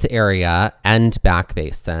 This area and Back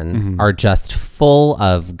Basin are just full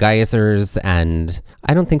of geysers, and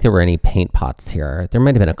I don't think there were any paint pots here. There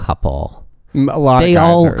might have been a couple. A lot they of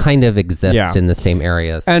all geysers. kind of exist in the same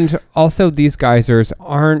areas. And also these geysers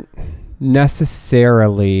aren't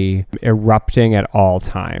necessarily erupting at all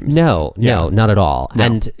times. No, not at all. No.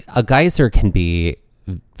 And a geyser can be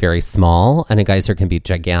very small and a geyser can be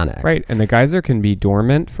gigantic. Right. And the geyser can be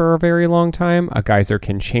dormant for a very long time. A geyser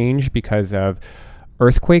can change because of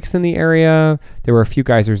earthquakes in the area. There were a few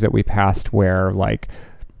geysers that we passed where like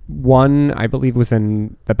one, I believe, was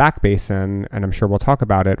in the Back Basin, and I'm sure we'll talk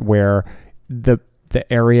about it, where the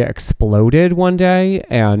area exploded one day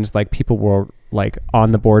and like people were like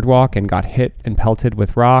on the boardwalk and got hit and pelted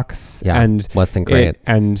with rocks. Yeah, and wasn't great.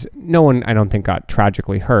 And no one, I don't think, got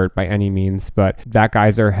tragically hurt by any means, but that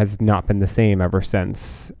geyser has not been the same ever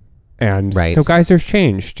since. And Right. so geysers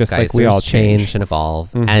change, just like we all change. and evolve.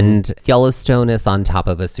 And Yellowstone is on top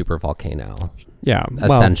of a super volcano. Yeah.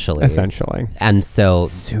 Essentially. Essentially. And so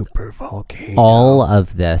Super volcano. all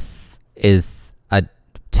of this is a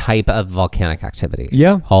type of volcanic activity.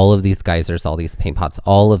 Yeah. All of these geysers, all these paint pots,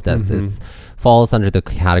 all of this falls under the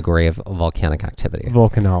category of volcanic activity.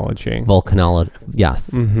 Volcanology. Volcanology. Yes.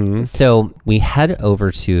 So we head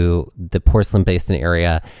over to the Porcelain Basin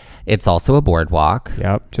area. It's also a boardwalk.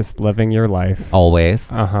 Yep. Just living your life.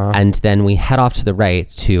 Always. Uh-huh. And then we head off to the right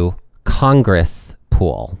to Congress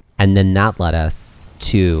Pool. And then that led us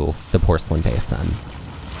to the Porcelain Basin.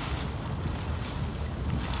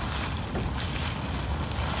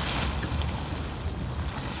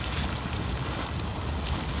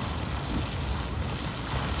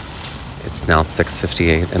 It's now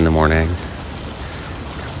 6:58 in the morning,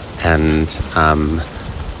 and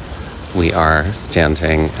we are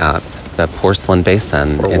standing at the Porcelain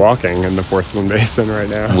Basin. We're walking in the Porcelain Basin right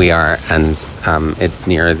now. We are, and it's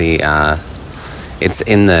near the, it's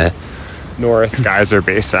in the, Norris Geyser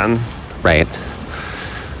Basin. right.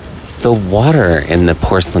 The water in the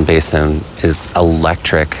Porcelain Basin is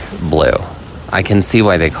electric blue. I can see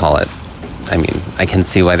why they call it, I can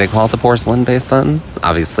see why they call it the Porcelain Basin.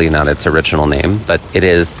 Obviously not its original name, but it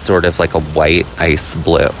is sort of like a white ice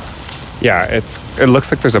blue. Yeah, it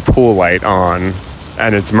looks like there's a pool light on,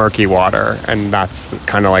 and it's murky water, and that's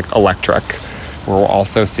kind of like electric. We're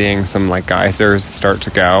also seeing some like geysers start to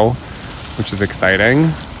go, which is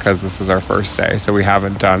exciting because this is our first day, so we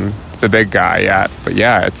haven't done the big guy yet. But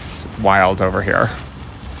yeah, it's wild over here.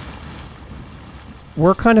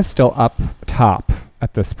 We're kind of still up top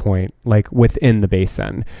at this point, like within the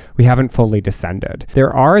basin. We haven't fully descended.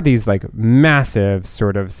 There are these like massive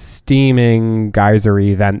sort of steaming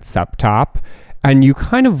geysery vents up top, and you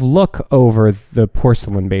kind of look over the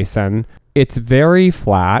Porcelain Basin. It's very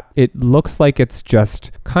flat. It looks like it's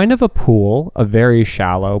just kind of a pool, a very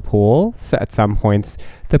shallow pool. So at some points,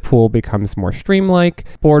 the pool becomes more stream-like.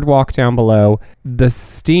 Boardwalk down below. The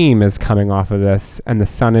steam is coming off of this, and the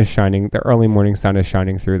sun is shining. The early morning sun is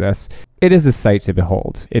shining through this. It is a sight to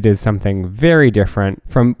behold. It is something very different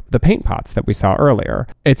from the paint pots that we saw earlier.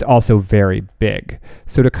 It's also very big.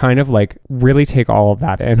 So to kind of like really take all of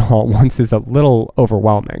that in all at once is a little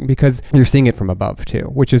overwhelming because you're seeing it from above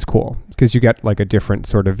too, which is cool because you get like a different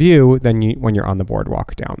sort of view than when you're on the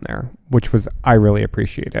boardwalk down there, which I really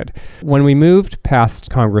appreciated. When we moved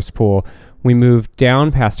past Congress Pool, we moved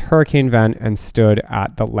down past Hurricane Vent and stood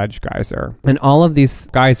at the Ledge Geyser. And all of these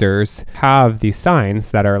geysers have these signs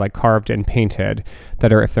that are like carved and painted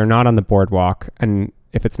that are, if they're not on the boardwalk and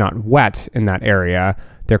if it's not wet in that area,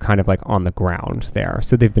 they're kind of like on the ground there.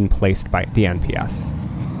 So they've been placed by the NPS.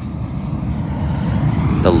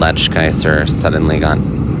 The Ledge Geyser suddenly got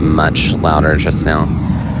much louder just now.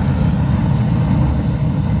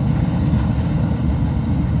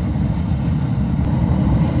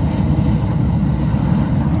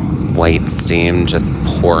 White steam just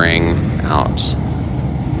pouring out.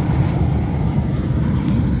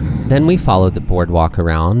 Then we followed the boardwalk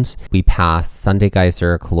around. We passed Sunday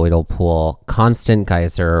Geyser, Colloidal Pool, Constant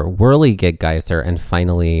Geyser, Whirligig Geyser, and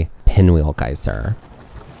finally Pinwheel Geyser.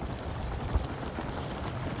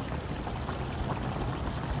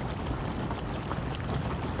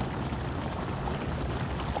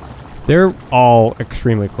 They're all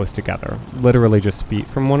extremely close together, literally just feet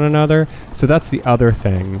from one another. So that's the other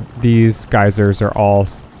thing. These geysers are all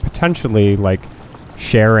potentially like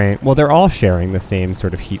sharing, well, they're all sharing the same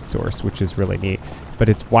sort of heat source, which is really neat. But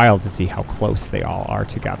it's wild to see how close they all are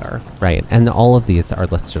together. Right, and all of these are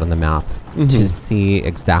listed on the map. To see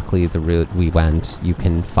exactly the route we went, you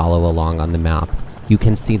can follow along on the map. You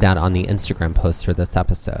can see that on the Instagram post for this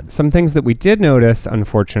episode. Some things that we did notice,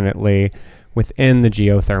 unfortunately, within the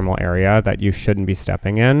geothermal area that you shouldn't be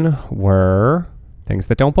stepping in were things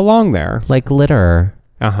that don't belong there. Like litter.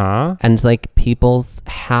 Uh-huh. And like people's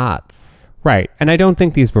hats. Right. And I don't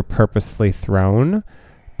think these were purposely thrown,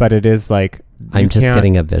 but it is like... I'm just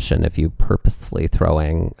getting a vision of you purposefully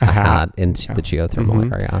throwing a hat into the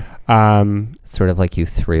geothermal area. Sort of like you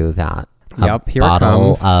threw that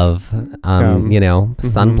bottle of,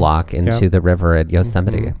 sunblock into the river at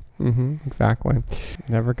Yosemite. Exactly.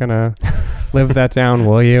 Never gonna live that down,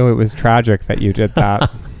 will you? It was tragic that you did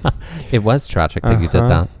that. It was tragic that you did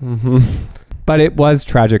that. But it was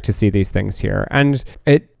tragic to see these things here. And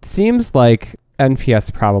it seems like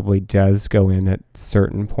NPS probably does go in at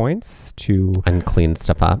certain points to... and clean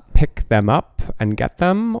stuff up. Pick them up and get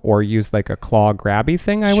them, or use like a claw grabby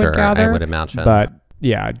thing, I would gather. I would imagine. But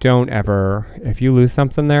yeah, don't ever... if you lose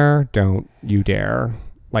something there, don't you dare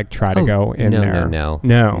like try to go in there.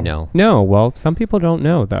 No. Well, some people don't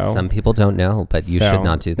know though. Some people don't know, but you should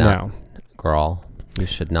not do that. No. Girl, you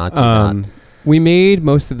should not do that. We made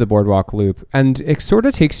most of the boardwalk loop, and it sort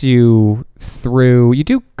of takes you through. You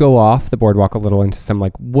do go off the boardwalk a little into some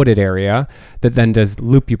like wooded area that then does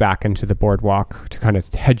loop you back into the boardwalk to kind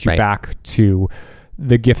of head you back to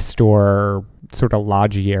the gift store sort of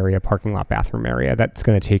lodgy area, parking lot, bathroom area that's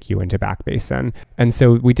going to take you into Back Basin. And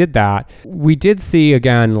so we did that. We did see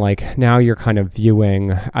again, like now you're kind of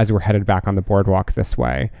viewing as we're headed back on the boardwalk this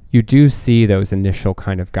way, you do see those initial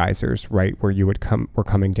kind of geysers right where you were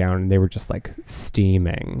coming down, and they were just like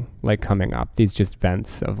steaming, like coming up, these just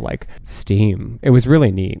vents of like steam. It was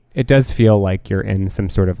really neat. It does feel like you're in some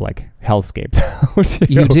sort of like hellscape.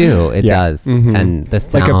 You do. It does. Mm-hmm. And the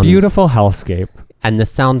sounds, like a beautiful hellscape. And the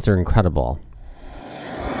sounds are incredible.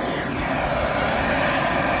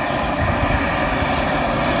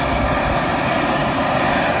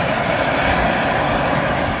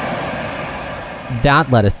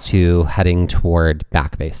 That led us to heading toward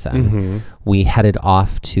Back Basin. Mm-hmm. We headed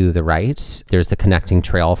off to the right. There's a connecting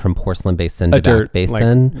trail from Porcelain Basin to Back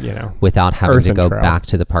Basin, without having to go back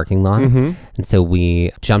to the parking lot. Mm-hmm. And so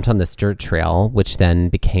we jumped on this dirt trail, which then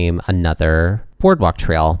became another boardwalk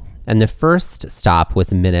trail. And the first stop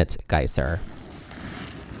was Minute Geyser.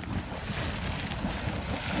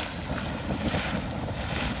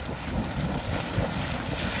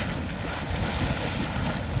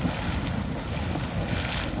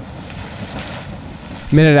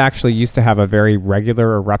 Minute actually used to have a very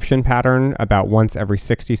regular eruption pattern about once every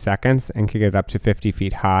 60 seconds and could get up to 50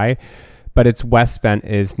 feet high. But its west vent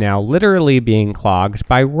is now literally being clogged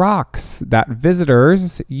by rocks that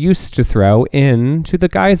visitors used to throw into the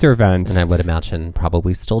geyser vent. And I would imagine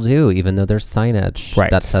probably still do, even though there's signage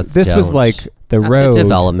that says this was like the road. The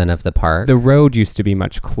development of the park. The road used to be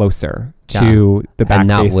much closer to the Back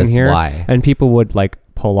Basin here. Why. And people would like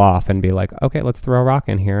pull off and be like, okay, let's throw a rock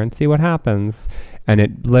in here and see what happens. And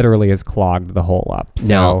it literally has clogged the hole up. So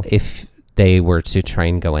now, if they were to try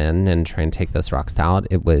and go in and try and take those rocks out,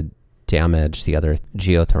 it would damage the other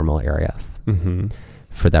geothermal areas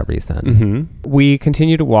for that reason. Mm-hmm. We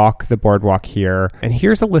continue to walk the boardwalk here. And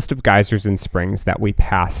here's a list of geysers and springs that we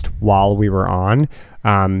passed while we were on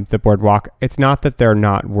the boardwalk. It's not that they're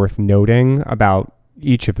not worth noting about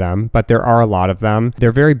each of them, but there are a lot of them.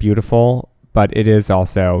 They're very beautiful, but it is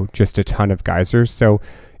also just a ton of geysers. So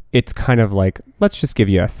it's kind of like, let's just give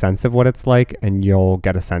you a sense of what it's like, and you'll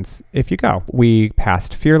get a sense if you go. We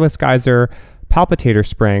passed Fearless Geyser, Palpitator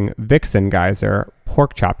Spring, Vixen Geyser,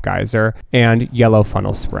 Pork Chop Geyser, and Yellow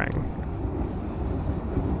Funnel Spring.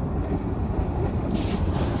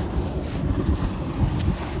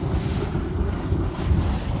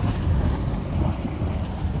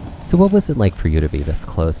 So what was it like for you to be this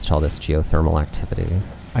close to all this geothermal activity?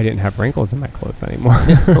 I didn't have wrinkles in my clothes anymore.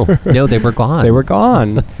 No, they were gone. They were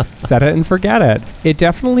gone. Set it and forget it. It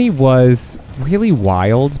definitely was really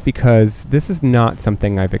wild because this is not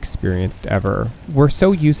something I've experienced ever. We're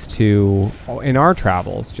so used to, in our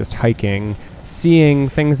travels, just hiking, seeing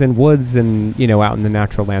things in woods and, out in the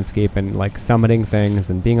natural landscape and like summiting things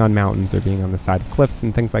and being on mountains or being on the side of cliffs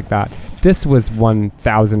and things like that. This was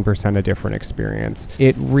 1000% a different experience.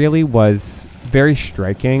 It really was very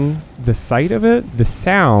striking. The sight of it, the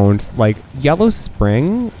sound, like Yellow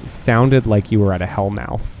Spring sounded like you were at a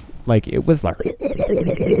hellmouth. Like it was like,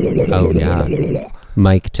 oh yeah.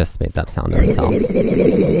 Mike just made that sound himself.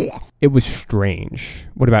 It was strange.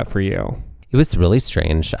 What about for you? It was really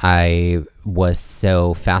strange. I was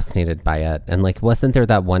so fascinated by it. And like, wasn't there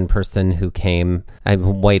that one person who came, a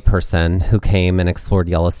white person who came and explored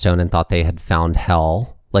Yellowstone and thought they had found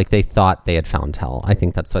hell? Like they thought they had found hell. I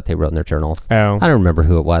think that's what they wrote in their journals. Oh. I don't remember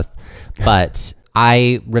who it was, but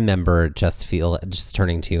I remember just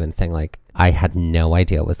turning to you and saying like, I had no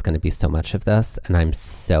idea it was going to be so much of this, and I'm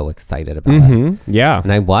so excited about it. Yeah. And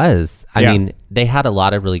I was. I mean, they had a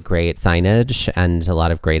lot of really great signage and a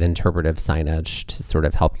lot of great interpretive signage to sort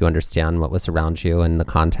of help you understand what was around you and the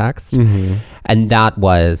context. And that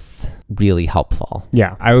was really helpful.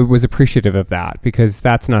 Yeah, I was appreciative of that because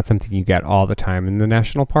that's not something you get all the time in the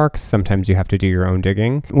national parks. Sometimes you have to do your own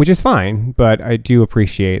digging, which is fine, but I do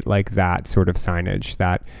appreciate like that sort of signage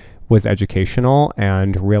that was educational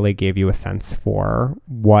and really gave you a sense for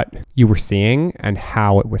what you were seeing and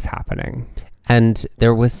how it was happening. And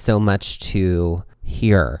there was so much to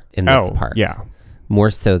hear in this park. Yeah. More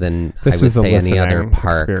so than this I would was say a any other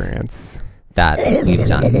park experience. that we've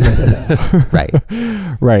done. Right.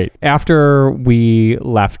 Right. After we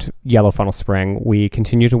left Yellow Funnel Spring, we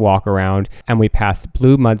continued to walk around and we passed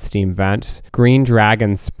Blue Mud Steam Vent, Green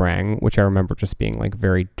Dragon Spring, which I remember just being like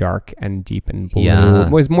very dark and deep and blue. Yeah.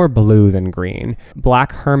 It was more blue than green.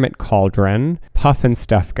 Black Hermit Cauldron, Puff and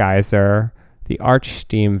Stuff Geyser, the Arch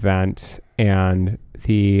Steam Vent, and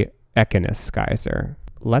the Echinus Geyser.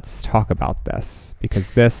 Let's talk about this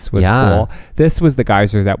because this was cool. This was the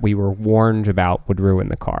geyser that we were warned about would ruin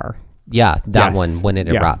the car. Yeah, that Yes. one when it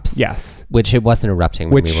erupts. Yes. Which it wasn't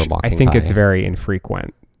erupting when we were walking I think by. it's very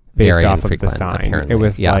infrequent based Very off of the infrequent, sign. apparently. It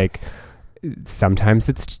was Yeah. like sometimes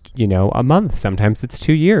it's, a month, sometimes it's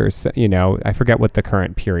 2 years. I forget what the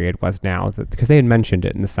current period was now because they had mentioned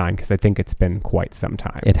it in the sign because I think it's been quite some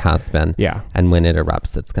time. It has been. Yeah. And when it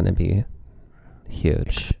erupts, it's going to be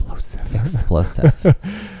huge. Explosive.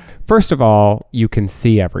 First of all, you can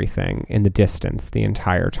see everything in the distance the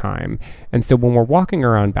entire time. And so when we're walking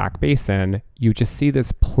around Back Basin, you just see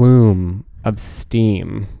this plume of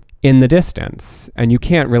steam in the distance, and you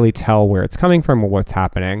can't really tell where it's coming from or what's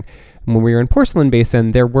happening. And when we were in Porcelain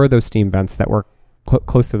Basin, there were those steam vents that were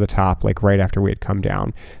close to the top, like right after we had come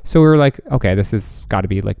down. So we were like, okay, this has got to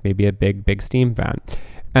be like maybe a big steam vent.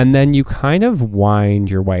 And then you kind of wind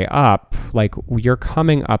your way up, like you're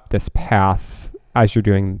coming up this path as you're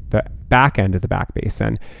doing the back end of the Back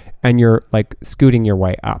Basin, and you're like scooting your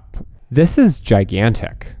way up. This is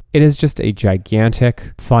gigantic. It is just a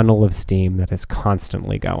gigantic funnel of steam that is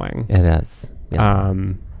constantly going. It is. Yeah.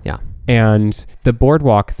 Yeah. And the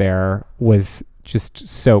boardwalk there was just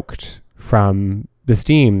soaked from the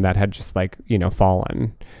steam that had just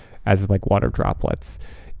fallen as like water droplets.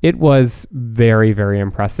 It was very, very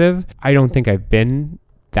impressive. I don't think I've been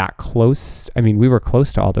that close. I mean, we were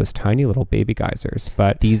close to all those tiny little baby geysers,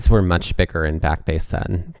 but These were much bigger in Back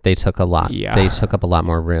Basin. They took a lot. Yeah. They took up a lot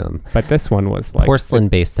more room. but this one was like Porcelain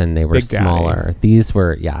Basin, they were Big Daddy. smaller. These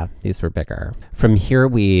were bigger. From here,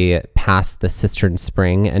 we passed the Cistern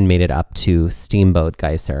Spring and made it up to Steamboat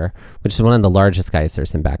Geyser, which is one of the largest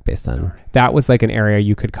geysers in Back Basin. that was like an area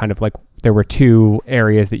you could kind of like, there were two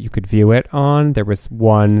areas that you could view it on. There was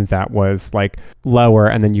one that was like lower,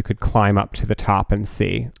 and then you could climb up to the top and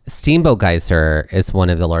see. Steamboat Geyser is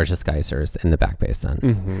one of the largest geysers in the Back Basin.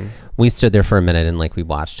 Mm-hmm. We stood there for a minute and we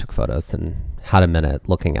watched, took photos, and had a minute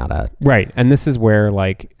looking at it. Right. And this is where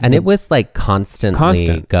And it was like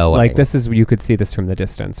constantly going. Like this is, you could see this from the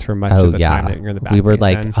distance for much of the time that you're in the Back we were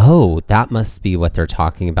Basin. like, that must be what they're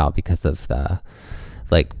talking about because of the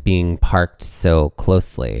being parked so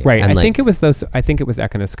closely. Right. And I think it was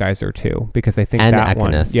Echinus Geyser too, because I think And that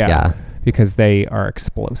one, Echinus, yeah. because they are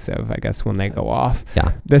explosive, I guess, when they go off.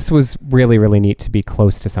 Yeah. This was really, really neat to be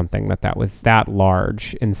close to something that was that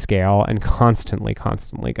large in scale and constantly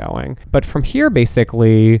going. But from here,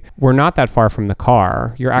 basically, we're not that far from the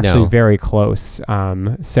car. You're actually No. very close.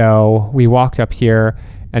 So we walked up here,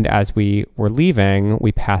 and as we were leaving,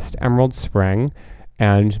 we passed Emerald Spring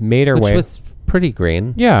and made our Which way. was pretty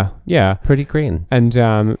green. Yeah. Pretty green.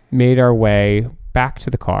 And made our way back to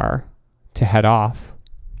the car to head off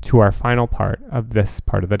to our final part of this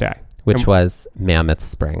part of the day. Which was Mammoth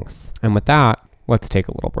Springs. And with that, let's take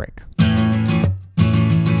a little break.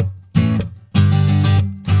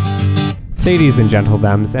 Ladies and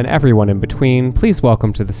gentlemen, and everyone in between, please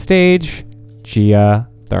welcome to the stage,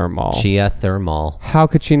 Geothermal. Geothermal. How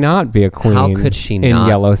could she not be a queen How could she in not?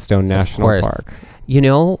 Yellowstone Of National course. Park? When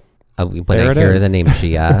There I it hear is. the name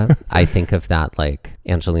Gia, I think of that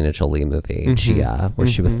Angelina Jolie movie, Gia, where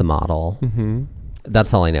she was the model. Mm-hmm.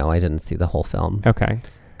 That's all I know. I didn't see the whole film Okay.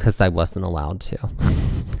 because I wasn't allowed to.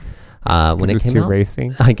 When It it was came too out,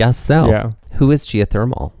 racy. I guess so. Yeah. Who is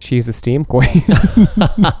Geothermal? She's a steam queen.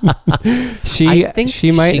 I think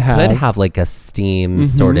she might could have a steam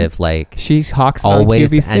sort of She hawks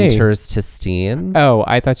always on QVC. enters to steam. Oh,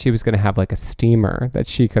 I thought she was going to have a steamer that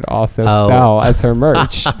she could also Oh. sell as her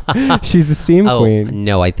merch. She's a steam queen.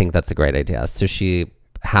 No, I think that's a great idea. So she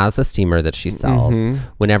has a steamer that she sells.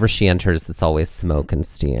 Whenever she enters, it's always smoke and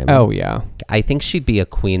steam. Oh, yeah. I think she'd be a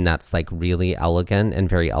queen that's really elegant and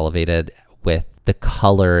very elevated with the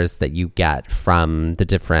colors that you get from the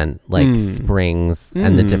different springs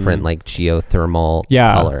and the different geothermal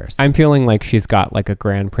colors. I'm feeling like she's got a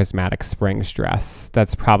Grand Prismatic Springs dress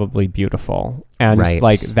that's probably beautiful. And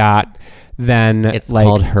Right. that, then it's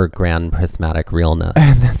called her Grand Prismatic Realness.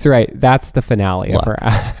 That's right. That's the finale of her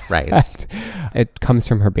act. Right. It comes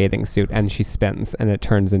from her bathing suit and she spins and it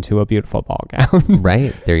turns into a beautiful ball gown.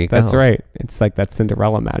 Right. There you go. That's right. It's like that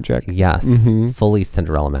Cinderella magic. Yes. Fully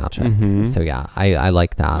Cinderella magic. So yeah, I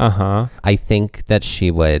like that. Uh-huh. I think that she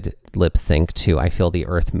would lip sync to I Feel the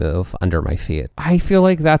Earth Move Under My Feet. I feel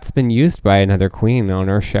like that's been used by another queen on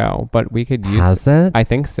our show, but we could use Has it? I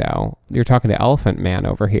think so. You're talking to Elephant Man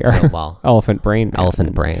over here. Oh, well. Elephant Brain Man.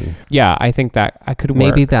 Elephant Brain. Yeah, I think that I could work.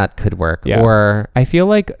 Maybe that could work. Yeah. Or I feel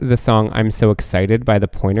like the song I'm So Excited by the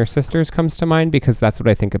Pointer Sisters comes to mind because that's what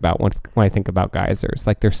I think about when I think about geysers.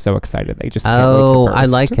 Like they're so excited. They just can't wait to burst. I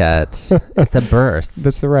like it. It's a burst.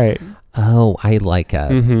 That's right. Oh, I like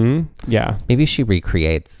it. Mm-hmm. Yeah. Maybe she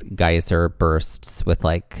recreates geyser bursts with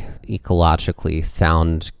like ecologically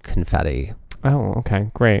sound confetti. Oh,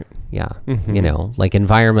 okay. Great. Yeah. Mhm. You know, like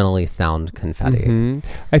environmentally sound confetti. Mhm.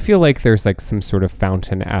 I feel like there's like some sort of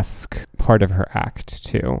fountain-esque part of her act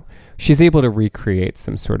too. She's able to recreate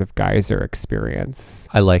some sort of geyser experience.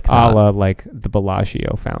 I like A that. la like the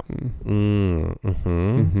Bellagio fountain.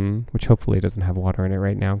 Mm-hmm. Which hopefully doesn't have water in it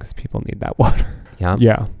right now because people need that water. Yeah.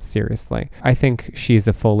 Yeah, seriously. I think she's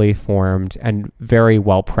a fully formed and very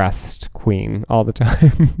well pressed queen all the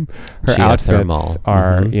time. Her outfits Geothermal.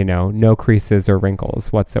 are, Mhm. no creases or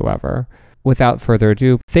wrinkles whatsoever. Without further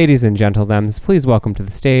ado, ladies and gentlemen, please welcome to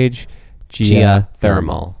the stage Gia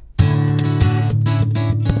Thermal.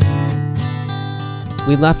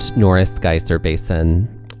 We left Norris Geyser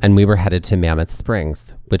Basin and we were headed to Mammoth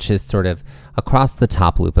Springs, which is sort of across the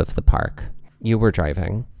top loop of the park. You were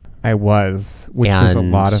driving. I was, which was a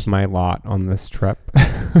And- lot of my lot on this trip.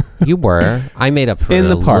 You were. I made up for In it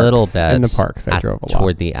the a parks. little bit. In the parks, I drove a lot.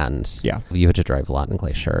 Toward the end. Yeah. You had to drive a lot in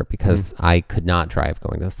Glacier because I could not drive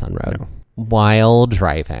going to the Sun Road. No. While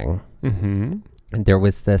driving, Mm-hmm. there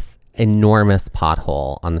was this enormous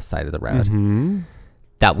pothole on the side of the road Mm-hmm.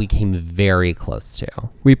 that we came very close to.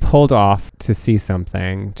 We pulled off to see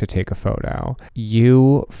something, to take a photo.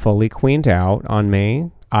 You fully queened out on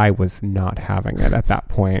me. I was not having it at that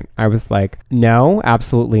point. I was like, no,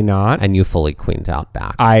 absolutely not. And you fully queened out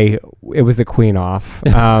back. It was a queen off.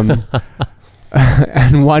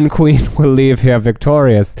 And one queen will leave here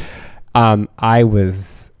victorious. I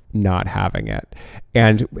was not having it.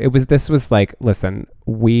 And this was like, listen,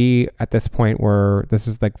 we at this point this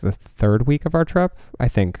was like the third week of our trip, I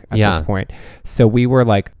think, at Yeah. this point. So we were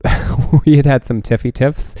like, we had some tiffy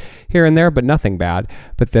tiffs here and there, but nothing bad.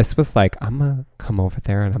 But this was like, I'm going to come over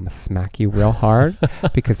there and I'm going to smack you real hard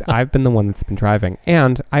because I've been the one that's been driving.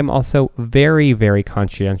 And I'm also very, very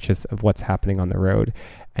conscientious of what's happening on the road.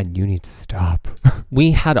 And you need to stop.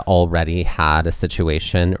 We had already had a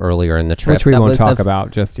situation earlier in the trip. Which we that won't was talk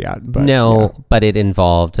about just yet. But but it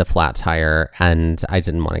involved a flat tire and I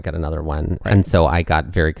didn't want to get another one. Right. And so I got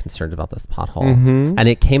very concerned about this pothole. Mhm. And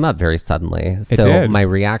it came up very suddenly. So did. my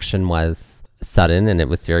reaction was sudden and it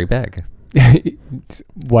was very big.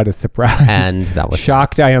 What a surprise. And that was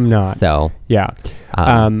shocked I am not. So Yeah.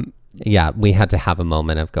 yeah, we had to have a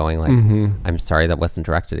moment of going like, Mhm. I'm sorry that wasn't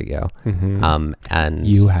directed at you. Mhm. And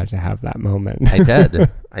You had to have that moment. I did.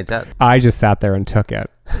 I did. I just sat there and took it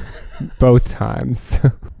both times.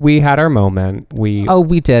 We had our moment. We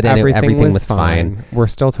We did. And everything was fine. We're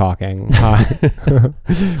still talking. Hi.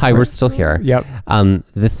 Hi, we're still here. Yep.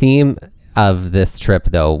 The theme of this trip,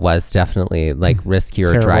 though, was definitely like riskier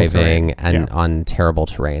Terrible driving terrain. and Yeah. on terrible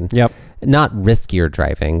terrain. Yep. Not riskier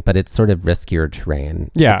driving, but it's sort of riskier terrain.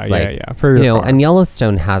 Yeah, It's yeah. For your car. and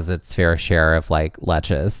Yellowstone has its fair share of like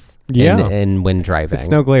ledges. Yeah. In when driving. It's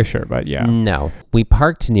no glacier, but yeah. No. We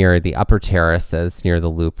parked near the upper terraces near the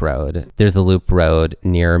loop road. There's a loop road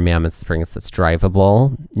near Mammoth Springs that's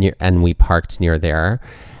drivable, and we parked near there.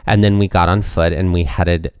 And then we got on foot and we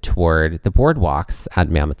headed toward the boardwalks at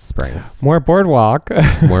Mammoth Springs. More boardwalk.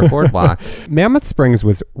 More boardwalks. Mammoth Springs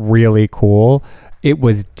was really cool. It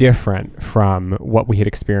was different from what we had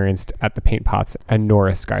experienced at the Paint Pots and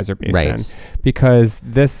Norris Geyser Basin. Right. Because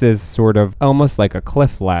this is sort of almost like a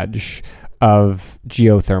cliff ledge of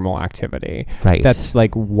geothermal activity. Right. That's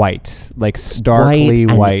like white, like starkly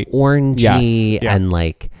and white. orangey, Yes, yeah. and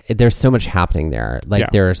like there's so much happening there. Like Yeah.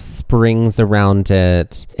 there are springs around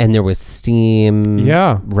it, and there was steam.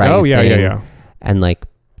 Yeah. rising, Oh, yeah. and like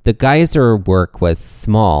the geyser work was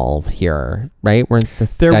small here, right? Weren't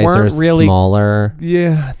the There geysers weren't really- smaller?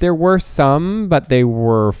 Yeah, there were some, but they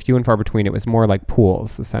were few and far between. It was more like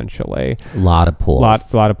pools, essentially. A lot of pools.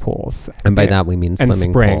 Lot of pools. And by Yeah. that we mean And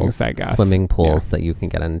swimming springs, pools. I guess. Swimming pools that you can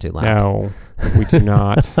get in and do laps. No, we do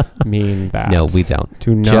not mean that. No, we don't.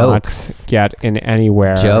 Do not Jokes. get in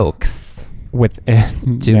anywhere. Jokes.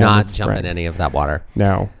 Within. Do not jump in Springs. any of that water.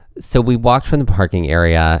 No. So we walked from the parking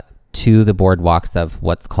area to the boardwalks of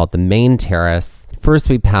what's called the main terrace. First,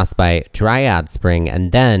 we passed by Dryad Spring,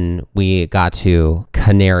 and then we got to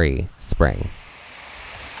Canary Spring.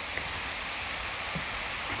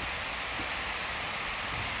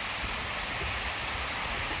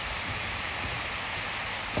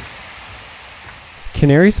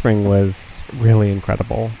 Canary Spring was really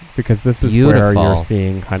incredible because this is where Beautiful. you're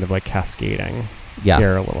seeing kind of like cascading Yes.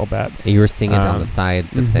 here a little bit. You were seeing it down the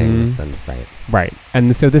sides of things, and Right.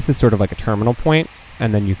 And so this is sort of like a terminal point,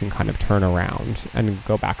 and then you can kind of turn around and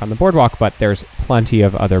go back on the boardwalk, but there's plenty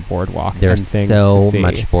of other boardwalk there's and things to so see.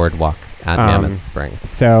 much boardwalk at Mammoth Springs.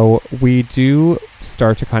 So we do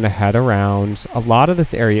start to kind of head around. A lot of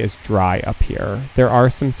this area is dry up here. There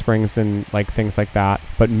are some springs and like things like that,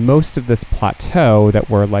 but most of this plateau that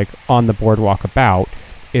we're like on the boardwalk about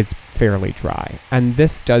is fairly dry. And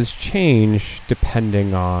this does change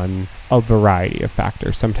depending on a variety of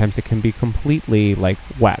factors. Sometimes it can be completely like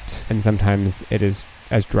wet, and sometimes it is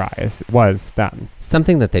as dry as it was then.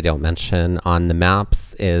 Something that they don't mention on the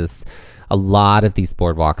maps is a lot of these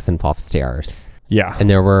boardwalks involve stairs. Yeah. And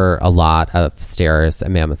there were a lot of stairs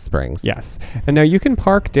at Mammoth Springs. Yes. And now you can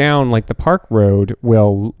park down, like the park road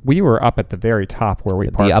we were up at the very top where we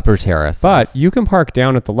parked. The upper terrace. But you can park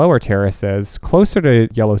down at the lower terraces closer to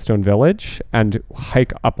Yellowstone Village and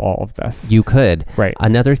hike up all of this. You could. Right.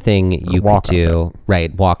 Another thing you could walk up do,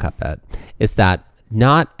 walk up it, is that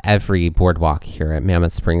not every boardwalk here at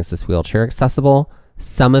Mammoth Springs is wheelchair accessible.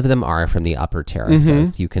 Some of them are from the upper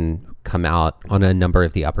terraces. You can come out on a number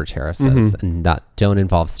of the upper terraces and don't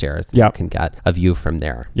involve stairs. You can get a view from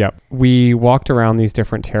there. Yep. We walked around these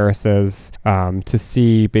different terraces to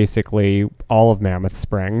see basically all of Mammoth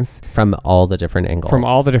Springs. From all the different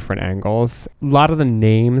angles. A lot of the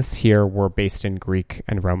names here were based in Greek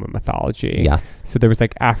and Roman mythology. Yes. So there was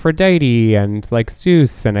like Aphrodite and like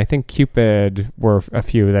Zeus, and I think Cupid were a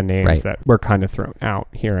few of the names that were kind of thrown out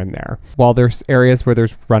here and there. While there's areas where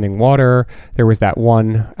there's running water, there was that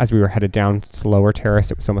one, as we were headed down to the lower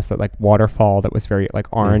terrace, it was almost like waterfall that was very like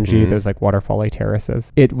orangey. Those like waterfall-y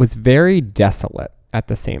terraces. It was very desolate at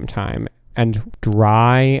the same time and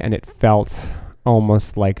dry, and it felt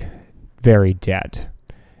almost like very dead.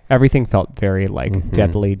 Everything felt very like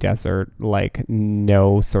deadly desert, like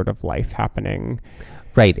no sort of life happening.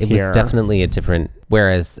 Right. It here. was definitely a different,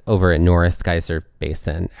 whereas over at Norris Geyser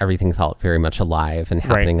Basin, everything felt very much alive and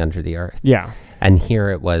happening under the earth. Yeah. And here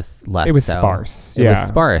it was less. It was so. sparse. It was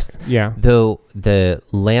sparse. Yeah. Though the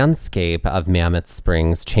landscape of Mammoth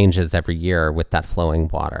Springs changes every year with that flowing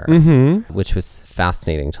water, which was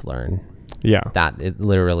fascinating to learn. Yeah. That it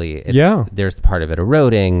literally, there's part of it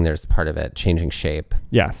eroding, there's part of it changing shape.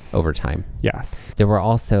 Yes. Over time. Yes. There were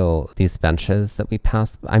also these benches that we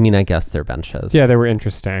passed. I mean, I guess they're benches. Yeah, they were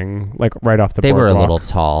interesting. Like right off the They boardwalk. were a little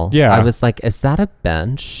tall. Yeah. I was like, is that a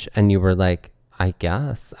bench? And you were like, I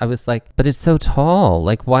guess. I was like, but it's so tall.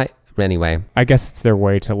 Like, why? Anyway. I guess it's their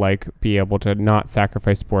way to like be able to not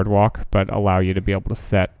sacrifice boardwalk, but allow you to be able to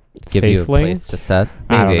sit Give safely. you a place to sit.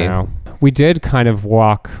 Maybe. I don't know. We did kind of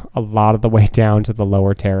walk a lot of the way down to the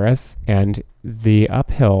lower terrace, and the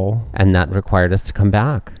uphill And that required us to come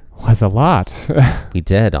back. was a lot. We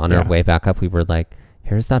did. On our Yeah. way back up, we were like,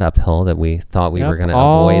 here's that uphill that we thought we were going to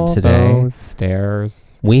all avoid today. those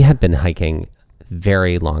stairs. We had been hiking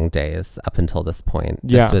very long days up until this point.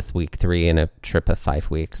 Yeah. This was week 3 in a trip of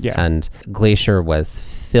 5 weeks. Yeah. And Glacier was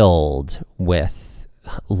filled with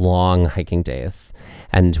long hiking days.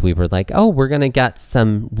 And we were like, oh, we're going to get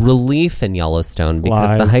some relief in Yellowstone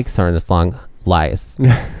because the Lies. hikes aren't as long. Lies.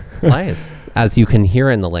 Lies. As you can hear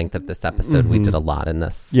in the length of this episode, we did a lot in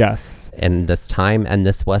this. Yes. In this time. And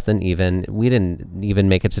this wasn't even, we didn't even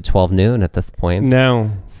make it to 12 noon at this point.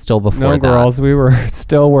 No. Still before No, that. girls, we were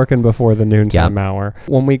still working before the noontime hour.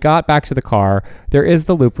 When we got back to the car, there is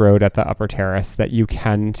the loop road at the upper terrace that you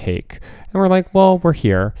can take. And we're like, well, we're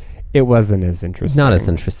here. It wasn't as interesting. Not as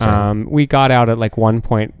interesting. We got out at like one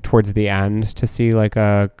point towards the end to see like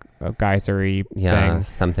a geyser-y thing.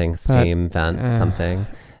 Something, steam vent, something. And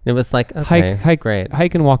it was like, okay, great.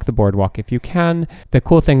 Hike and walk the boardwalk if you can. The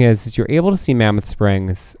cool thing is you're able to see Mammoth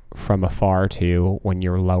Springs from afar too when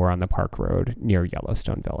you're lower on the park road near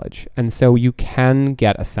Yellowstone Village. And so you can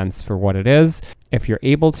get a sense for what it is. If you're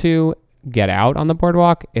able to get out on the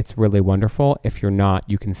boardwalk, it's really wonderful. If you're not,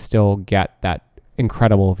 you can still get that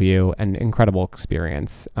incredible view and incredible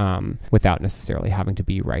experience without necessarily having to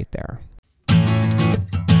be right there.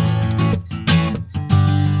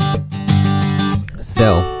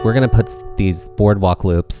 So we're going to put these boardwalk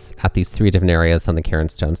loops at these 3 different areas on the Karen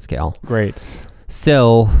Stone scale. Great.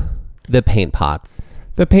 So the paint pots.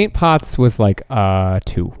 The paint pots was like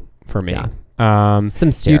 2 for me. Yeah.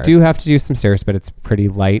 Some stairs. You do have to do some stairs, but it's pretty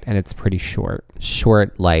light and it's pretty short.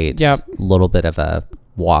 Short, light. Yep. Little bit of a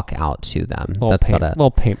walk out to them. That's about it.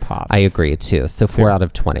 Little paint pots. I agree too. So 4 out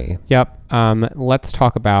of 20. Yep. Let's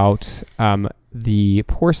talk about the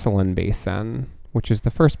porcelain basin, which is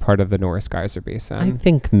the first part of the Norris Geyser Basin. I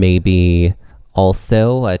think maybe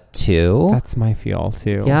also a 2. That's my feel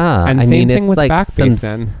too. Yeah. And I same mean, thing it's with like back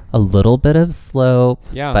basin. a little bit of slope,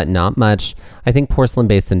 Yeah. but not much. I think porcelain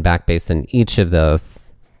basin, back basin, each of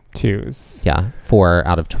those, 2s. 4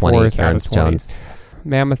 out of 20 4s out Karen of 20s. Stones.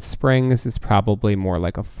 Mammoth Springs is probably more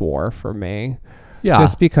like a 4 for me. Yeah.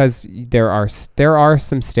 Just because there are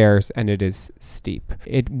some stairs and it is steep.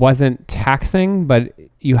 It wasn't taxing, but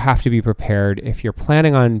you have to be prepared if you're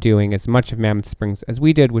planning on doing as much of Mammoth Springs as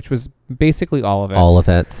we did, which was basically all of it. all of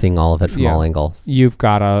it, seeing all of it from Yeah. all angles. You've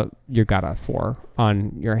got a 4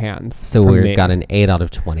 on your hands. So from we've me. got an 8 out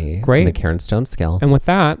of 20 on Great. the Karen Stone scale. And with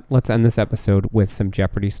that, let's end this episode with some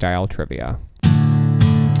Jeopardy style trivia.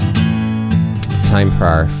 It's time for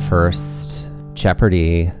our first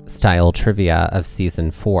Jeopardy style trivia of season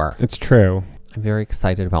 4. It's true. I'm very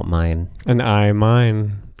excited about mine. And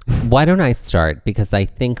mine. Why don't I start? Because I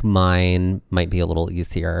think mine might be a little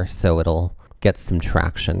easier, so it'll get some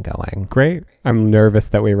traction going. Great. I'm nervous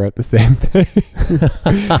that we wrote the same thing.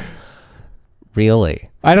 Really?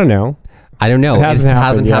 I don't know. I don't know. It hasn't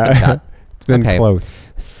happened yet. It's been Okay.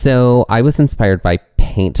 close. So I was inspired by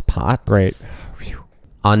paint pots. Great.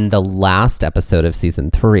 On the last episode of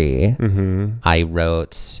season 3, Mm-hmm. I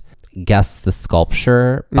wrote Guess the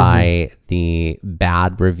Sculpture by the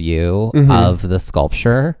bad review of the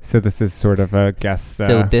sculpture. So this is sort of a guess.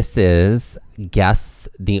 So this is Guess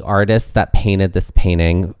the artist that painted this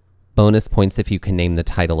painting. Bonus points if you can name the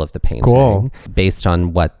title of the painting. Cool. Based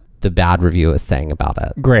on what the bad review is saying about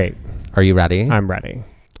it. Great. Are you ready? I'm ready.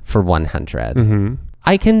 For 100. Mm-hmm.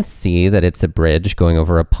 I can see that it's a bridge going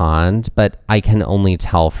over a pond, but I can only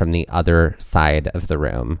tell from the other side of the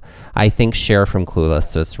room. I think Cher from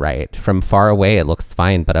Clueless was right. From far away, it looks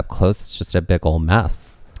fine, but up close, it's just a big old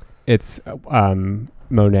mess. It's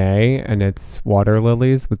Monet, and it's water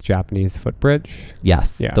lilies with Japanese footbridge.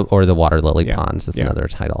 Yes, Yeah. or the Water Lily Yeah. Pond is Yeah. another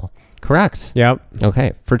title. Correct. Yep.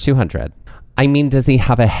 Okay, for 200. I mean, does he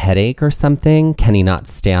have a headache or something? Can he not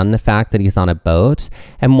stand the fact that he's on a boat?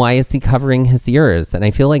 And why is he covering his ears? And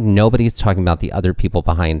I feel like nobody's talking about the other people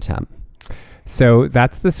behind him. So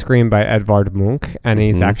that's the Scream by Edvard Munch, and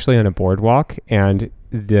he's actually on a boardwalk. And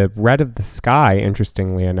the red of the sky,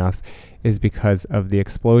 interestingly enough, is because of the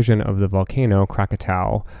explosion of the volcano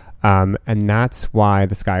Krakatau. And that's why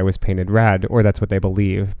the sky was painted red, or that's what they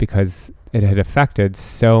believe, because it had affected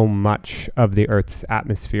so much of the Earth's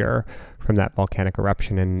atmosphere from that volcanic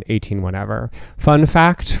eruption in 18 whatever. Fun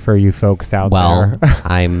fact for you folks out Well, there.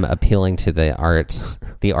 I'm appealing to the artist,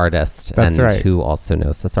 That's and right. who also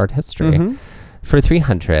knows this art history. Mhm. For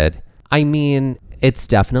 300, I mean, it's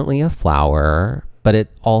definitely a flower, but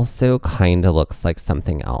it also kind of looks like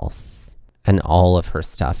something else. And all of her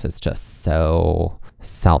stuff is just so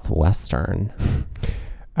southwestern.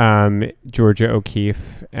 Georgia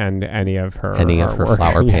O'Keeffe and any of her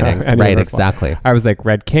Flower Yeah, paintings. any of Right, her exactly. I was like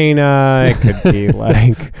red canna. It could be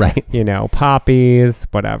like, Right. poppies,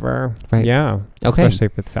 whatever. Right. Yeah. Okay. Especially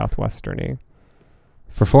if it's southwesterny.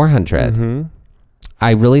 For 400, Mm-hmm.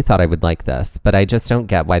 I really thought I would like this, but I just don't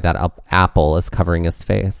get why that apple is covering his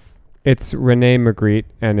face. It's Rene Magritte,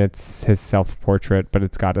 and it's his self-portrait, but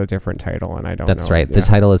it's got a different title, and I don't know. That's right. Yeah. The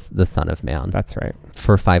title is The Son of Man. That's right.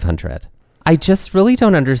 For 500. I just really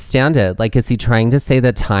don't understand it. Like, is he trying to say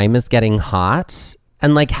that time is getting hot?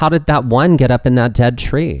 And like, how did that one get up in that dead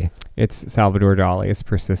tree? It's Salvador Dali's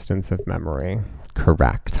Persistence of Memory.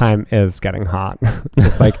 Correct. Time is getting hot,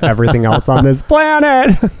 just like everything else on this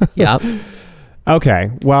planet. Yep. Okay,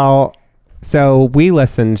 well, so we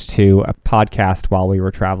listened to a podcast while we were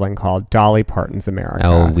traveling called Dolly Parton's America.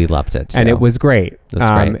 Oh, we loved it too. And it was great. It was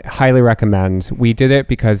great. Highly recommend. We did it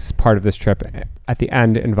because part of this trip at the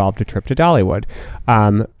end involved a trip to Dollywood.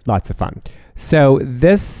 Lots of fun. So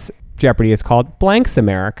this Jeopardy is called Blanks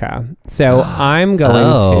America. So I'm going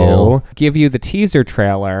to give you the teaser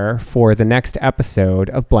trailer for the next episode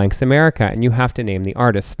of Blanks America, and you have to name the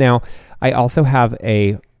artist. Now, I also have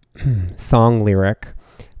a song lyric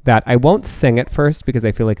that I won't sing at first because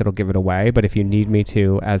I feel like it'll give it away, but if you need me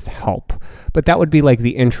to as help. But that would be like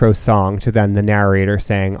the intro song to then the narrator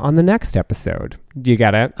saying on the next episode. Do you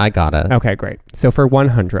get it? I got it. Okay, great. So for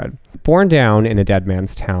 100, born down in a dead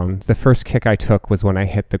man's town, the first kick I took was when I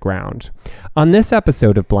hit the ground. On this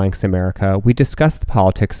episode of Blanks America, we discuss the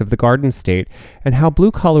politics of the Garden State and how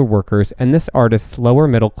blue-collar workers and this artist's lower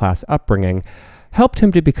middle-class upbringing helped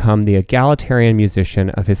him to become the egalitarian musician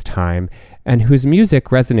of his time and whose music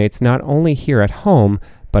resonates not only here at home,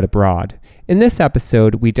 but abroad. In this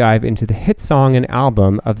episode, we dive into the hit song and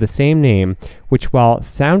album of the same name, which, while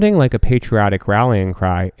sounding like a patriotic rallying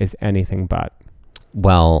cry, is anything but.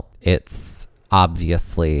 Well, it's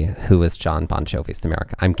obviously, who is John Bon Jovi's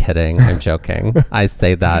America? I'm kidding. I'm joking. I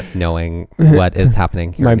say that knowing what is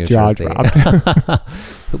happening here in New Jersey.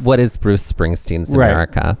 What is Bruce Springsteen's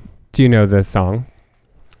America? Do you know this song?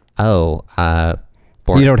 Oh,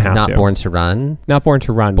 you don't have not to. Born to Run? Not Born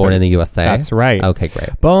to Run. Born in the USA? That's right. Okay,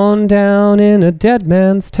 great. Born down in a dead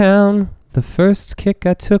man's town. The first kick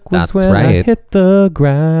I took was That's when I right. hit the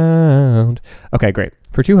ground. Okay, great.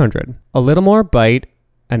 For 200. A little more bite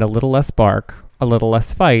and a little less bark. A little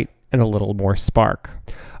less fight and a little more spark.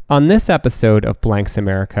 On this episode of Blanks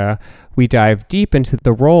America, we dive deep into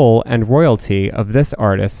the role and royalty of this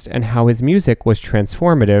artist and how his music was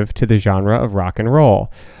transformative to the genre of rock and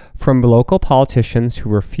roll. From local politicians who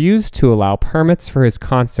refused to allow permits for his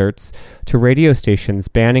concerts to radio stations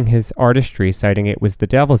banning his artistry, citing it was the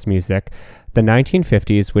devil's music, the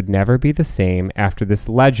 1950s would never be the same after this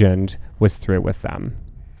legend was through with them.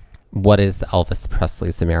 What is Elvis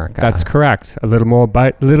Presley's America? That's correct. A little more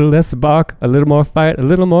bite, a little less bark, a little more fight, a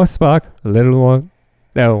little more spark, a little more...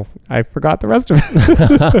 No, I forgot the rest of it.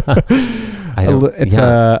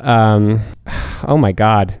 Oh my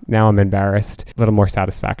God. Now I'm embarrassed. A little more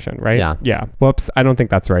satisfaction, right? Yeah. Yeah. Whoops. I don't think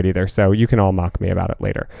that's right either. So you can all mock me about it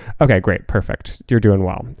later. Okay, great. Perfect. You're doing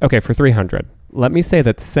well. Okay, for 300. Let me say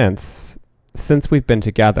that since we've been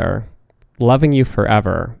together, loving you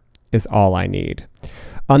forever is all I need.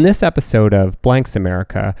 On this episode of Blanks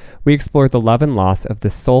America, we explore the love and loss of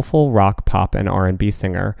this soulful rock, pop, and R&B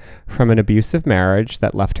singer, from an abusive marriage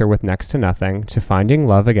that left her with next to nothing to finding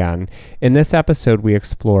love again. In this episode, we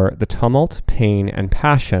explore the tumult, pain, and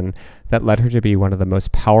passion that led her to be one of the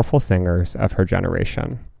most powerful singers of her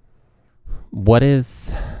generation. What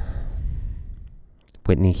is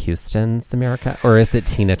Whitney Houston's America? Or is it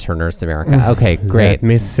Tina Turner's America? Okay, great. Let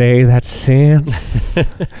me say that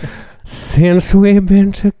since we've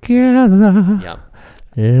been together, Yep.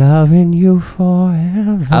 loving you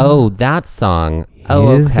forever. Oh, that song.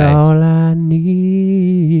 Oh, is okay. all I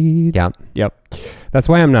need. Yep. That's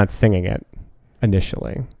why I'm not singing it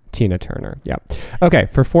initially. Tina Turner. Yep. Okay,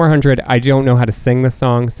 for 400, I don't know how to sing the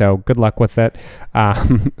song, so good luck with it.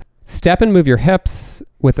 Step and move your hips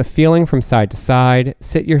with a feeling from side to side.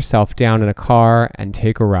 Sit yourself down in a car and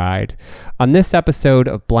take a ride. On this episode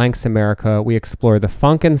of Blanks America, we explore the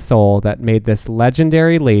funk and soul that made this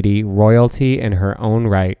legendary lady royalty in her own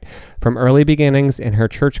right. From early beginnings in her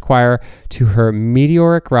church choir to her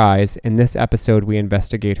meteoric rise, in this episode we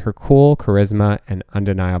investigate her cool charisma and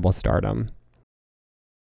undeniable stardom.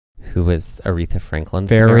 Who is Aretha Franklin's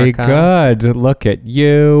Very America? good. Look at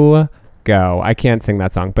you go. I can't sing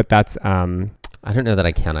that song, but that's I don't know that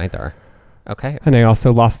I can either. Okay. and I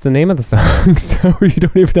also lost the name of the song, so you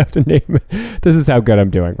don't even have to name it. This is how good I'm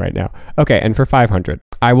doing right now. Okay, and for 500,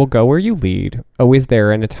 I will go where you lead, always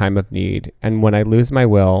there in a time of need, and when I lose my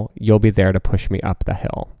will, you'll be there to push me up the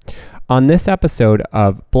hill. On this episode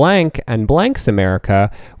of Blank and Blanks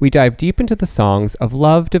America, we dive deep into the songs of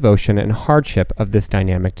love, devotion, and hardship of this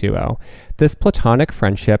dynamic duo. This platonic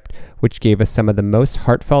friendship, which gave us some of the most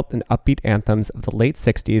heartfelt and upbeat anthems of the late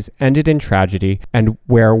 60s, ended in tragedy, and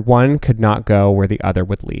where one could not go where the other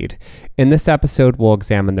would lead. In this episode, we'll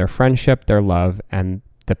examine their friendship, their love, and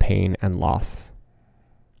the pain and loss.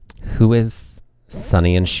 Who is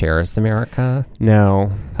Sonny and Cher's America?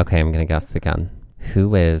 No. Okay, I'm going to guess again.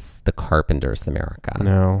 Who is the Carpenters' America?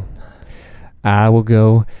 No. I will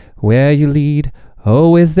go where you lead,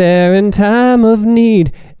 always there in time of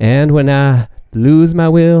need. And when I lose my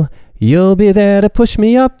will, you'll be there to push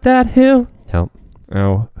me up that hill. Nope.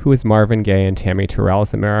 Oh, who is Marvin Gaye and Tammy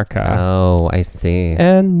Terrell's America? Oh, I see.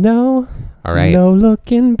 And no, All right. no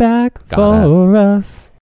looking back Got for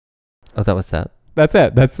us. Oh, that was that. That's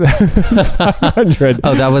it. That's 500.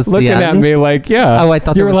 Oh, that was looking the at end? me like, yeah. Oh, I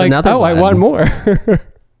thought you there were was like, another oh, I one. want more.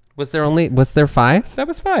 Was there 5? That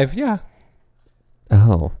was 5. Yeah.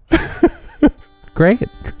 Oh. Great.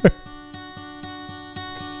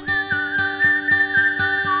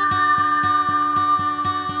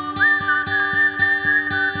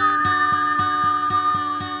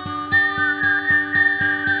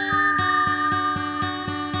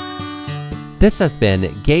 This has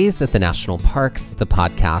been Gaze at the National Parks, the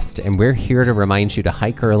podcast, and we're here to remind you to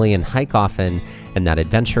hike early and hike often, and that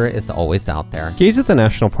adventure is always out there. Gaze at the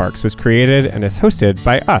National Parks was created and is hosted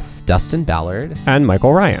by us Dustin Ballard. and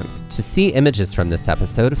Michael Ryan. To see images from this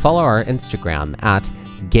episode, follow our Instagram at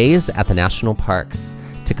Gaze at the National Parks.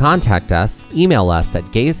 To contact us, email us at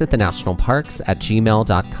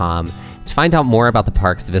gazeatthenationalparks@gmail.com. To find out more about the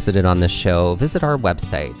parks visited on this show, visit our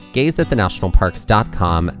website,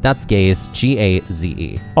 gazeatthenationalparks.com. That's gaze,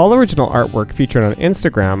 G-A-Z-E. All original artwork featured on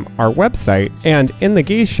Instagram, our website, and in the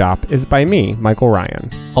Gaze Shop is by me, Michael Ryan.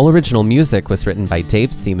 All original music was written by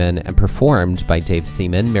Dave Seaman and performed by Dave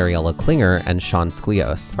Seaman, Mariella Klinger, and Sean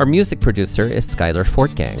Sklios. Our music producer is Skylar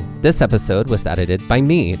Fortgang. This episode was edited by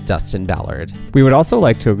me, Dustin Ballard. We would also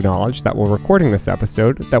like to acknowledge that while recording this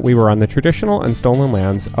episode, that we were on the traditional and stolen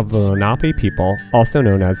lands of the Lenape people, also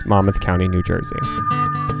known as Monmouth County, New Jersey.